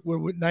think we're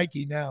with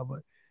Nike now. But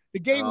the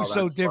game was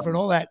so different. Funny.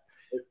 All that.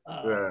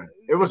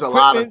 It was a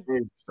lot of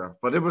crazy stuff.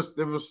 But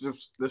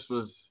this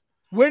was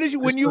Where did you,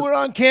 when you were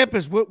on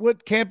campus,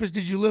 what campus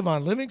did you live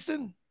on?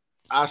 Livingston?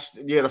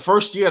 The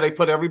first year they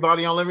put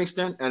everybody on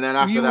Livingston, and then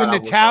after you that,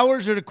 in the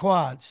towers or the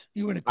quads?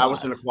 You were in the quads. I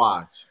was in the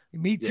quads.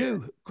 Me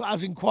too. Yeah. I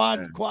was in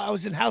quad. I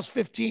was in House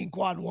 15,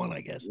 quad 1,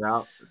 I guess.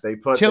 Yeah, they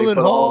put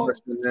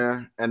August in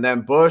there, and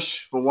then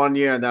Bush for 1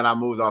 year, and then I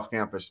moved off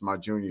campus my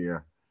junior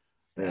year.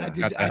 Yeah.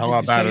 Got the hell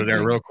up out of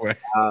there real quick.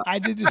 I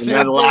did the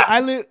same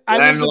thing.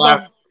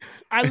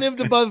 I lived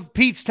above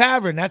Pete's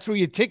Tavern. That's where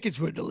your tickets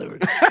were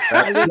delivered.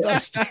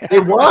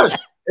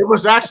 It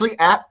was actually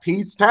at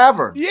Pete's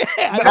Tavern. Yeah,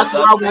 that's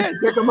where I went to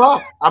pick them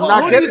up. I'm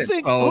not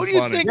kidding. Who do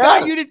you think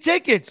got you the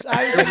tickets?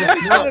 I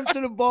sent them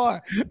to the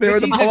bar. They were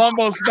the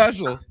Palumbo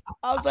special.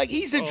 I was like,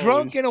 he's a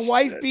drunk and a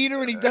wife beater,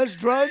 and he does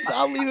drugs.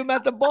 I'll leave him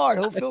at the bar.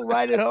 He'll feel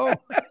right at home.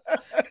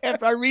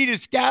 After I read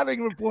his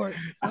scouting report,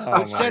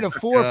 it said a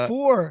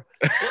 4.4.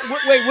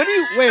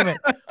 Wait a minute.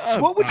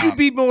 What would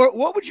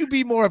you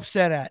be more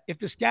upset at if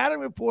the scouting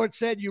report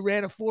said you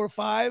ran a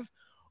 4.5?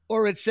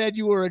 Or it said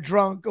you were a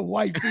drunk, a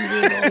white beater.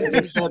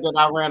 It said that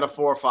I ran a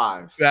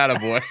 4.5. That a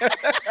boy.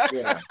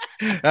 Yeah.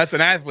 That's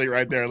an athlete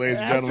right there, ladies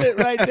and gentlemen. That's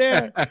it right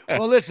there.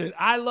 Well, listen,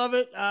 I love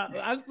it.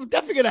 I'm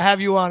definitely going to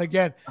have you on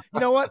again.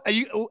 You know what?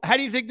 How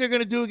do you think they're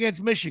going to do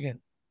against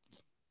Michigan?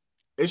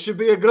 It should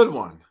be a good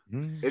one.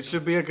 It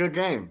should be a good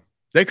game.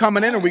 They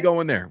coming in or we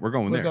going there? We're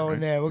going there.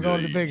 We're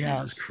going to the big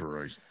house.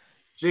 Christ.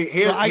 See,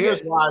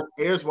 here's why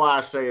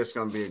I say it's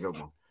going to be a good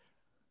one.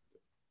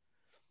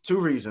 2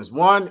 reasons.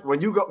 One,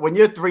 when you're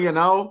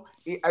 3-0,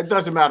 it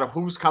doesn't matter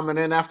who's coming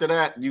in after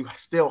that. You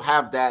still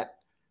have that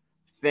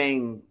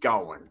thing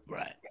going.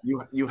 Right.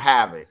 You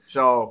have it.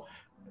 So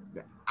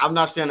I'm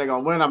not saying they're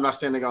going to win. I'm not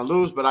saying they're going to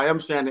lose, but I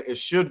am saying that it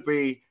should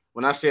be,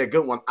 when I say a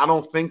good one, I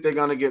don't think they're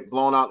going to get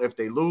blown out if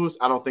they lose.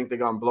 I don't think they're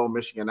going to blow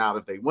Michigan out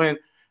if they win.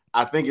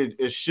 I think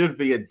it should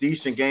be a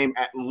decent game,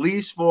 at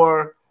least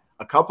for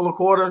a couple of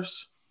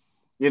quarters,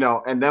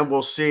 and then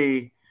we'll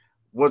see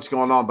what's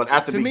going on. But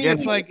at the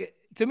beginning,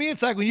 to me,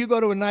 it's like when you go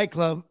to a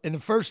nightclub and the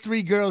first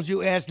 3 girls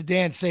you ask to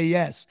dance say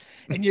yes,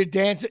 and you're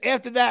dancing.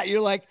 After that,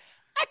 you're like,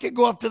 I could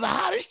go up to the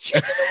hottest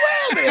chick in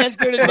the world and ask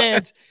her to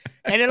dance.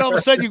 And then all of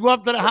a sudden, you go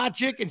up to the hot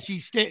chick and she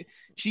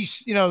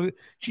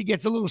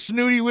gets a little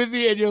snooty with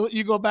you, and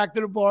you go back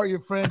to the bar. Your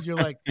friends, you're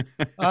like,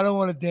 I don't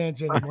want to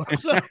dance anymore.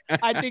 So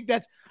I think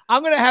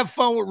I'm going to have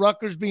fun with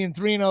Rutgers being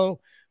 3-0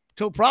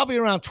 till probably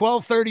around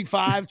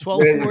 12:35,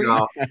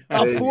 12:40.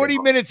 About 40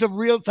 minutes of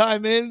real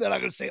time in, that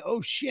I'm going to say,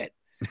 oh shit.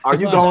 Are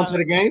you going to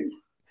the game?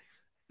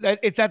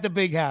 It's at the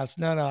big house.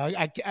 No.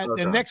 Okay.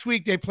 And next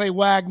week they play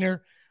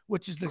Wagner,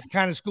 which is the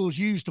kind of schools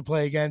you used to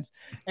play against.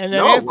 And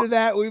then after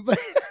that, we play.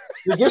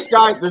 Does this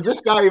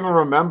guy even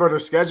remember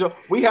the schedule?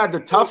 We had the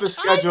toughest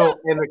schedule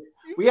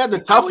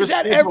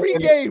every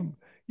game.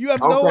 You have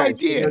no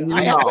idea. So come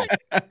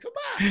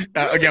on.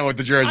 Again with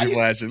the jersey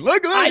flashing.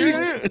 Look.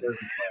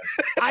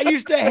 I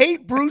used to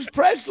hate Bruce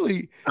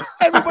Presley.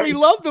 Everybody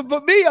loved him,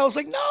 but me. I was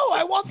like, no,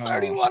 I want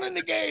 31 in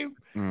the game.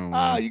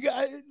 You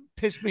guys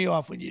pissed me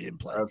off when you didn't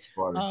play. That's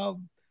funny.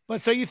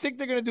 But so you think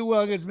they're going to do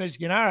well against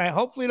Michigan? All right.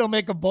 Hopefully they'll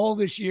make a bowl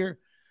this year,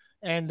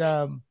 and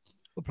we'll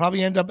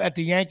probably end up at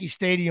the Yankee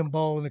Stadium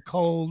Bowl in the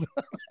cold.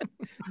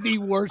 The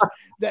worst.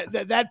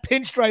 That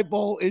Pinstripe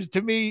Bowl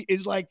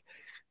is like.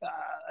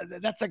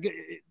 That's like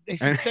they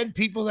send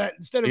people that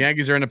instead of the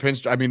Yankees are in a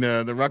pinstripe. I mean,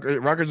 the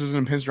Rutgers is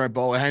in a pinstripe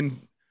bowl,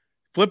 and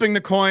flipping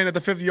the coin at the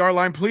 50-yard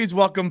line. Please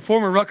welcome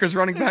former Rutgers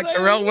running back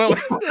Terrell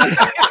Willis.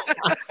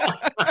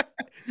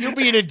 You'll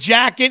be in a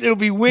jacket. It'll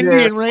be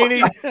windy and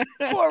rainy.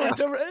 Former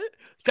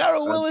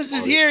Terrell Willis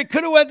is here.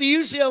 Could have went to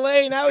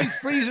UCLA. Now he's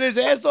freezing his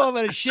ass off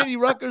at a shitty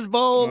Rutgers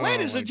bowl.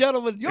 Ladies and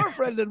gentlemen, your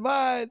friend and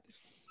mine.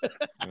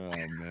 Oh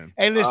man!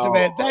 Hey, listen,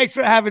 man. Thanks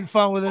for having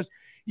fun with us.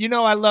 You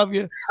know I love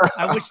you.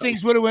 I wish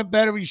things would have went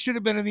better. We should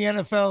have been in the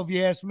NFL, if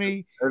you ask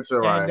me. It's all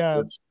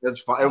right. It's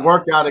fine. It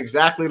worked out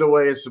exactly the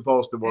way it's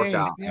supposed to work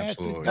out. Yeah,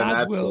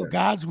 absolutely.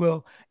 God's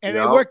will. And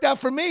it worked out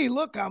for me.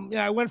 Look,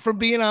 I went from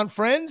being on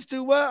Friends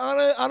to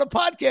on a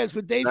podcast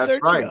with Dave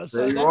Sturcio. Right.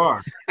 There you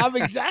are. I'm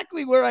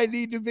exactly where I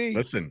need to be.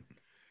 Listen.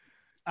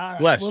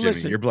 Blessed, Jimmy.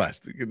 Listen, you're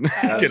blessed.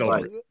 Get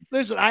over it.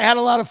 Listen, I had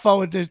a lot of fun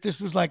with this.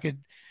 This was like a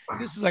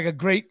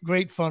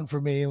great fun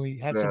for me, and we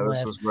had some laughs.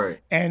 This was great.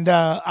 And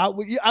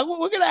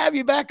we're gonna have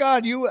you back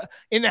on. You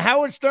in the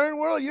Howard Stern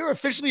world, you're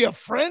officially a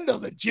friend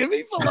of the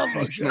Jimmy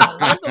Palumbo Show. We'll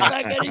go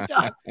back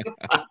anytime.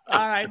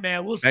 All right,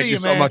 man. We'll see you, man. Thank you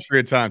so much for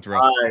your time,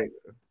 Terrell. All right.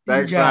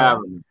 Thanks for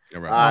having me.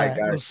 All right,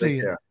 guys. We'll see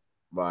you.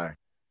 Bye.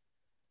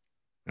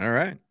 All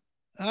right.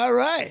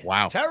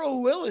 Wow.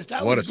 Terrell Willis.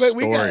 That what was a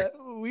great.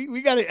 Story.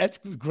 We got it. That's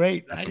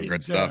great. That's some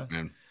good stuff,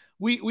 man.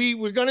 We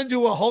were going to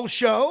do a whole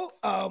show,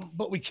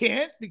 but we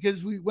can't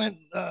because we wanted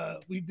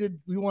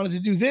to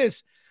do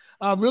this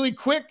really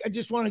quick. I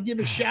just want to give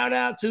a shout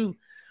out to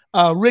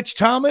Rich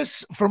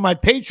Thomas for my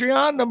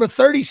Patreon number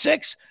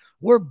 36.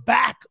 We're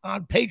back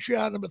on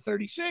Patreon number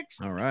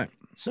 36. All right.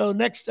 So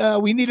next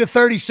we need a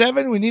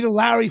 37. We need a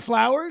Larry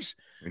Flowers.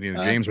 We need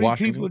a James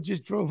Washington. People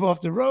just drove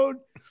off the road.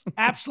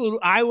 Absolute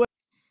Iowa,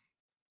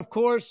 of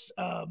course.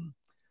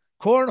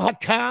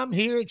 Corn.com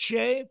here at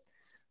Shea.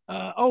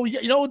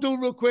 You know, we'll do it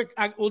real quick.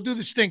 We'll do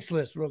the stinks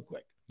list real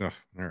quick. Oh,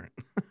 all right.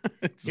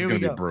 This is going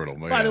to be brutal.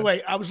 By the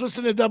way, I was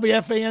listening to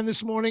WFAN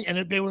this morning,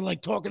 and they were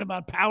like talking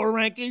about power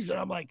rankings, and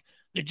I'm like,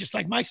 they're just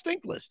like my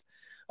stink list.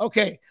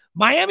 Okay,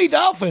 Miami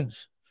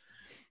Dolphins.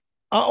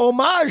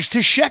 Homage to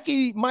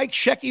Mike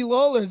Shecky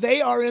Lawler.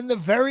 They are in the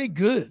very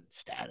good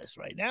status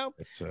right now.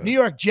 New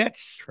York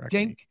Jets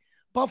stink.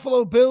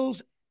 Buffalo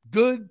Bills,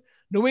 good.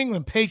 New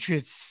England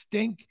Patriots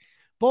stink.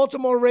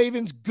 Baltimore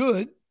Ravens,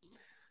 good.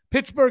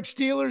 Pittsburgh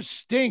Steelers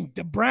stink.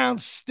 The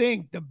Browns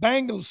stink. The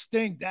Bengals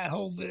stink. That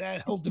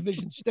whole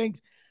division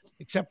stinks,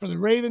 except for the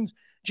Ravens.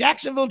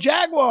 Jacksonville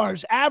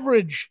Jaguars,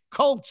 average.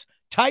 Colts,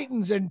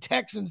 Titans, and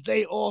Texans,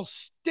 they all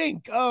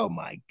stink. Oh,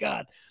 my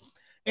God.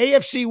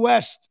 AFC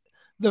West,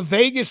 the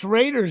Vegas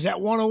Raiders at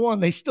 101.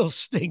 They still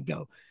stink,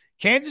 though.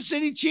 Kansas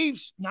City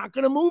Chiefs, not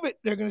going to move it.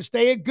 They're going to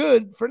stay at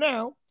good for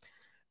now.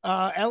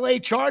 LA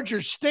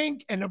Chargers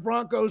stink, and the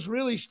Broncos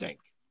really stink.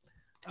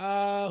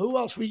 Who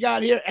else we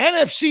got here?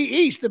 NFC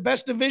East, the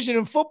best division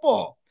in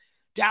football.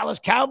 Dallas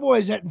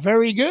Cowboys at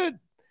very good.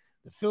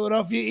 The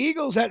Philadelphia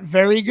Eagles at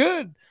very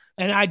good.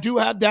 And I do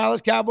have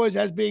Dallas Cowboys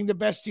as being the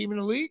best team in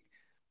the league.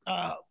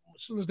 As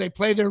soon as they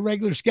play their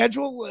regular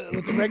schedule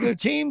with the regular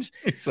teams.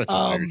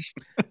 I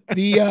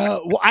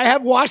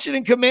have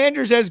Washington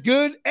Commanders as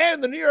good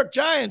and the New York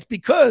Giants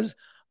because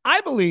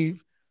I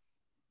believe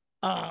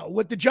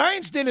what the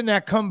Giants did in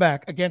that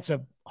comeback against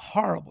a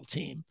horrible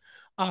team.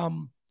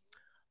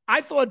 I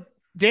thought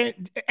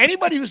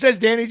anybody who says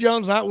Danny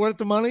Jones not worth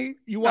the money,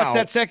 you watch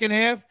that second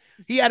half,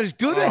 he had as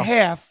good a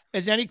half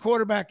as any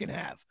quarterback can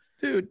have.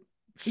 Dude,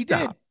 he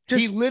did.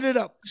 He lit it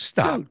up.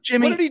 Stop. Dude,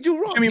 Jimmy, what did he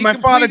do wrong? Jimmy, my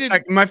father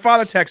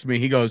texted me.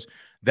 He goes,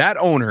 that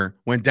owner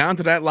went down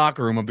to that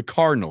locker room of the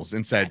Cardinals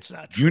and said,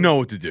 you know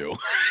what to do.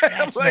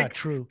 That's like, not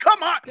true.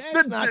 Come on.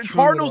 The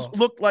Cardinals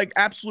looked like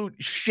absolute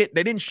shit.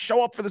 They didn't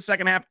show up for the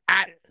second half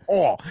at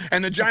all.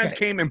 And the Giants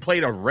came and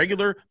played a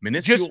regular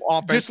minuscule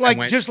offense.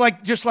 Just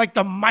like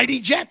the mighty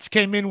Jets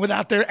came in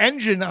without their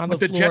engine on the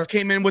floor. The Jets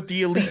came in with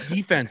the elite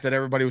defense that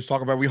everybody was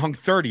talking about. We hung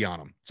 30 on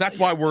them. So that's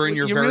why we're in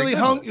your very really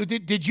hung.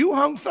 Did you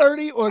hung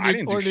 30 or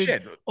did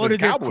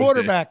the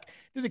quarterback?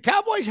 Did the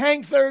Cowboys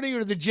hang 30 or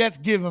did the Jets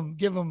give them?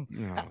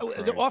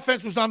 The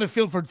offense was on the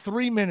field for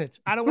 3 minutes.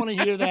 I don't want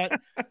to hear that.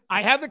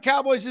 I have the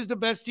Cowboys as the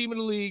best team in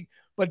the league,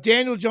 but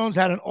Daniel Jones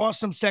had an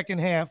awesome second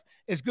half.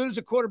 As good as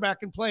a quarterback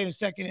can play in the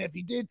second half,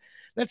 he did.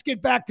 Let's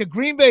get back to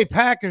Green Bay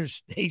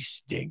Packers. They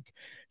stink.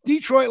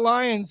 Detroit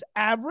Lions,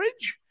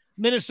 average.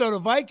 Minnesota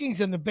Vikings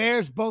and the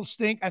Bears both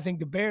stink. I think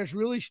the Bears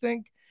really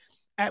stink.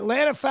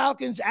 Atlanta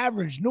Falcons,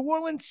 average. New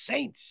Orleans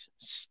Saints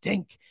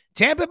stink.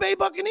 Tampa Bay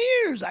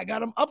Buccaneers, I got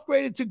them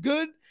upgraded to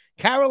good.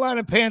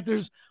 Carolina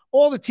Panthers,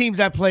 all the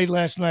teams I played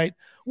last night.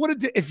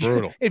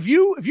 If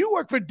you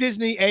work for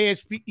Disney,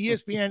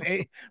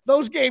 ESPN,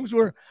 those games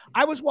were.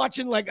 I was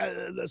watching like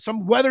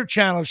some Weather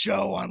Channel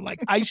show on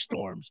like ice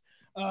storms.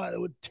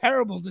 With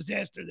terrible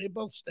disaster. They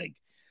both stink.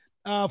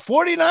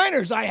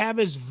 49ers I have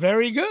is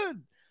very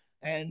good,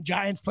 and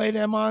Giants play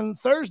them on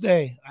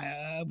Thursday.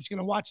 I was going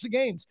to watch the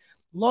games.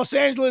 Los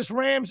Angeles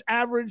Rams,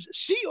 average.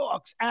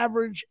 Seahawks,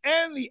 average.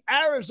 And the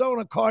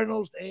Arizona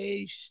Cardinals,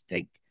 they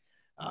stink.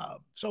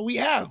 So we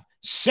have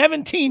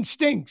 17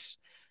 stinks,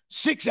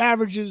 6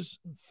 averages,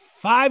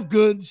 5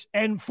 goods,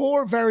 and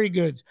 4 very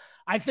goods.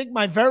 I think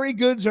my very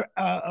goods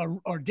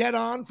are dead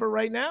on for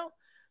right now,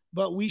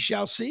 but we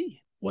shall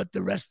see what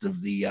the rest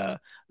of the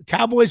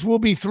Cowboys will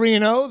be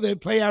 3-0. They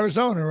play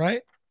Arizona,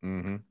 right?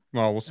 Mm-hmm.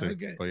 Well, we'll see.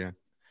 Okay. But yeah.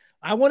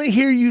 I want to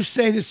hear you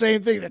say the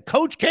same thing. The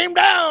coach came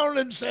down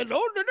and said,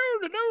 "Oh,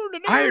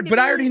 no." But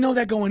I already know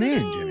that going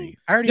in, Jimmy.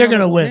 They're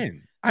going to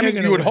win. I mean,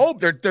 you would hope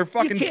they're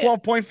fucking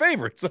 12-point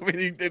favorites. I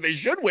mean, they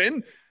should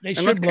win.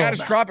 Unless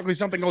catastrophically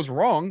something goes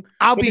wrong.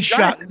 I'll be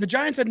shocked. The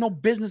Giants had no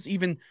business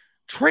even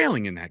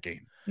trailing in that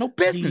game. No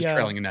business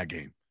trailing in that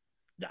game.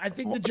 I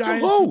think the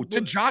Giants. To who?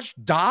 To Josh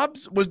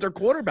Dobbs was their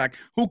quarterback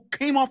who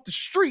came off the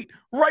street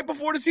right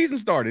before the season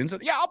started and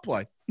said, "Yeah, I'll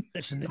play."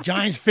 Listen, the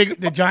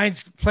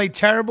Giants played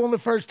terrible in the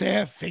first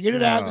half, figured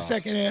it out in the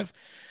second half,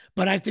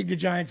 but I think the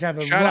Giants have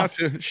a shout out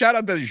to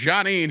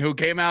Janine, who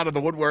came out of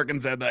the woodwork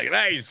and said, like,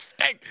 "Hey,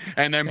 stink!"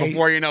 And then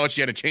before you know it,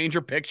 she had to change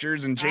her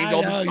pictures and change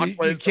all the suck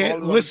lists.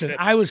 Listen,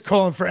 I was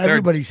calling for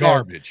everybody's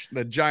garbage.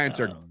 The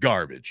Giants are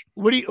garbage.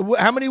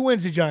 How many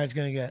wins the Giants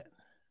going to get?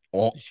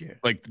 All this year?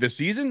 Like the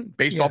season,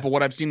 based off of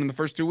what I've seen in the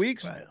first 2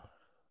 weeks, right.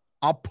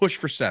 I'll push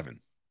for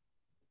 7.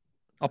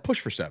 Well,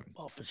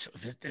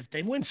 if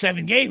they win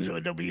 7 games,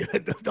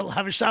 they'll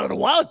have a shot at a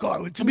wild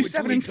card with 2 weeks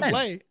to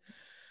play.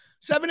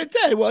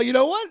 7-10. Well, you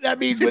know what? That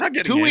means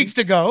with 2 weeks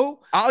to go,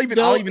 I'll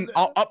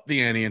up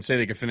the ante and say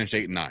they could finish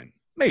 8-9.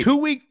 Maybe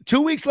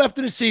 2 weeks left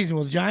in the season.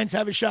 Will the Giants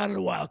have a shot at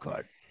a wild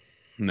card?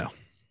 No.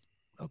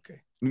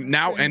 Okay.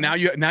 Now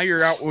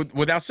you're out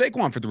without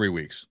Saquon for 3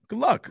 weeks. Good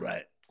luck.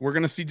 Right. We're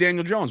going to see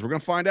Daniel Jones. We're going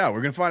to find out.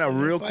 We're going to find out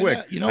real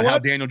quick how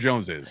Daniel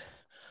Jones is.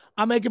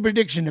 I'll make a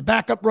prediction. The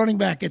backup running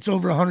back gets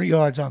over 100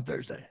 yards on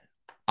Thursday.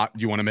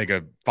 You want to make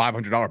a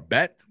 $500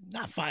 bet?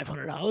 Not $500.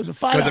 A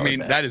 $5 Because, I mean,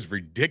 bet. that is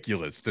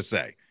ridiculous to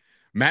say.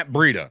 Matt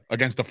Breida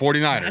against the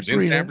 49ers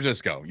in San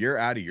Francisco. You're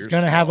out of your He's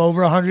going to have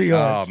over 100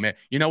 yards. Oh, man.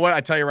 You know what?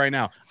 I tell you right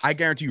now, I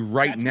guarantee you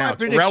now,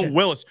 Terrell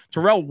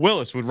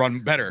Willis would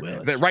run better.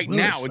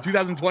 Now, in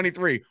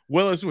 2023,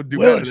 Willis would do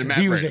better than Matt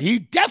Breida. He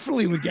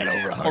definitely would get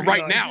over 100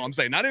 right now, I'm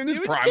saying. Not in his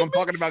prime. I'm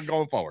talking about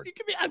going forward.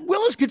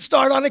 Willis could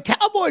start on the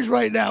Cowboys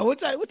right now.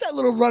 What's that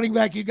little running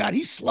back you got?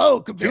 He's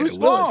slow compared to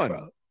Willis,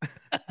 bro.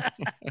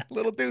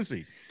 Little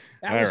doozy.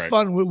 That was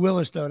fun with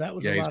Willis, though. That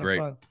was a lot of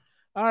fun.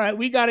 All right,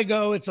 we got to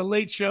go. It's a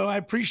late show. I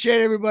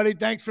appreciate everybody.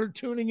 Thanks for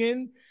tuning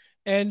in,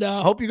 and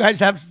hope you guys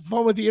have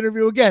fun with the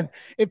interview. Again,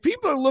 if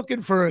people are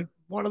looking for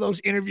one of those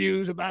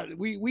interviews about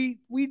we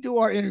do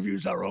our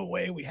interviews our own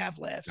way, and we have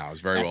laughs. No, it's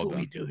very well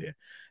done. We do here.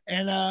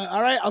 And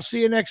all right, I'll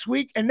see you next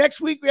week. And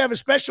next week we have a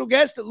special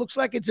guest. It looks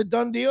like it's a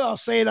done deal. I'll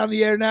say it on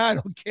the air now. I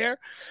don't care.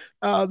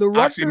 The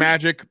Rutgers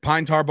Magic,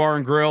 Pine Tar Bar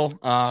and Grill.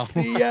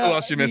 Who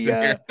else you missing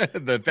here?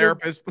 The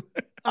therapist.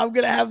 I'm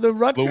gonna have the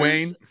Rutgers.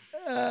 Luane.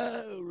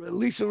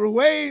 Lisa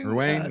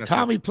Ruane,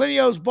 Tommy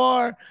Plinio's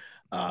bar,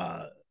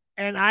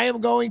 and I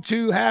am going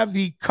to have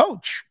the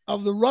coach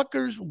of the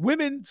Rutgers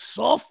women's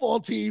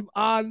softball team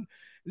on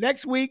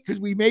next week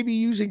because we may be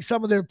using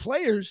some of their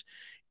players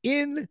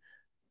in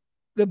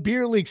the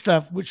beer league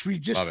stuff, which we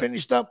just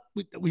finished up.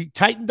 We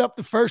tightened up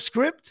the first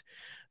script.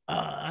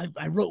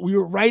 We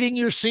were writing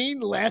your scene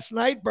last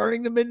night,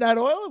 burning the midnight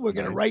oil. We're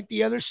going to write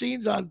the other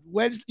scenes on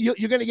Wednesday.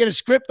 You're going to get a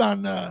script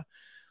on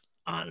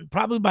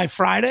probably by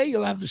Friday.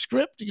 You'll have the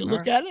script. You can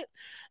look at it,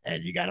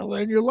 and you got to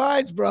learn your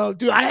lines, bro.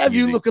 Dude, I have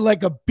you looking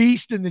like a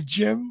beast in the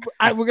gym.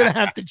 We're going to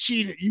have to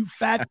cheat it, you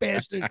fat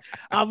bastard.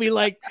 I'll be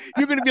like,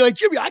 you're going to be like,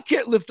 Jimmy, I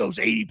can't lift those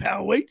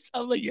 80-pound weights.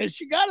 I'm like,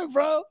 yes, you got it,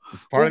 bro.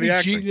 It's part of the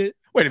acting.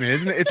 Wait a minute,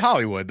 isn't it? It's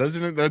Hollywood,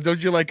 doesn't it?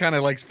 Don't you kind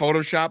of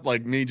Photoshop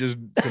like me just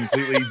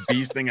completely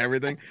beasting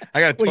everything?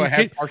 I got to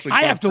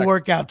I have to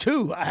work out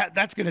too.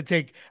 That's going to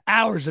take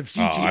hours of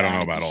CGI. I don't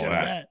know about all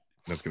that.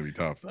 That's going to be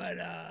tough. But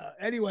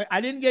anyway,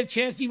 I didn't get a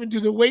chance to even do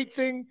the weight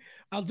thing.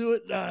 I'll do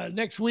it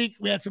next week.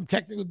 We had some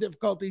technical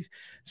difficulties.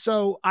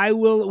 So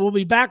we'll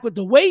be back with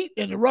the weight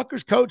and the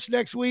Rutgers coach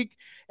next week.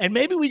 And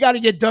maybe we got to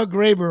get Doug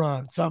Graber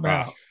on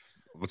somehow.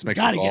 Let's make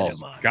some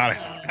calls. Got it.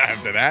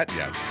 After that,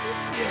 yes.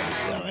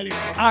 Yeah. No, anyway.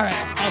 All right.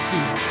 I'll see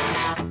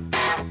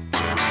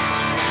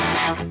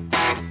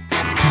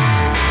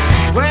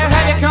you.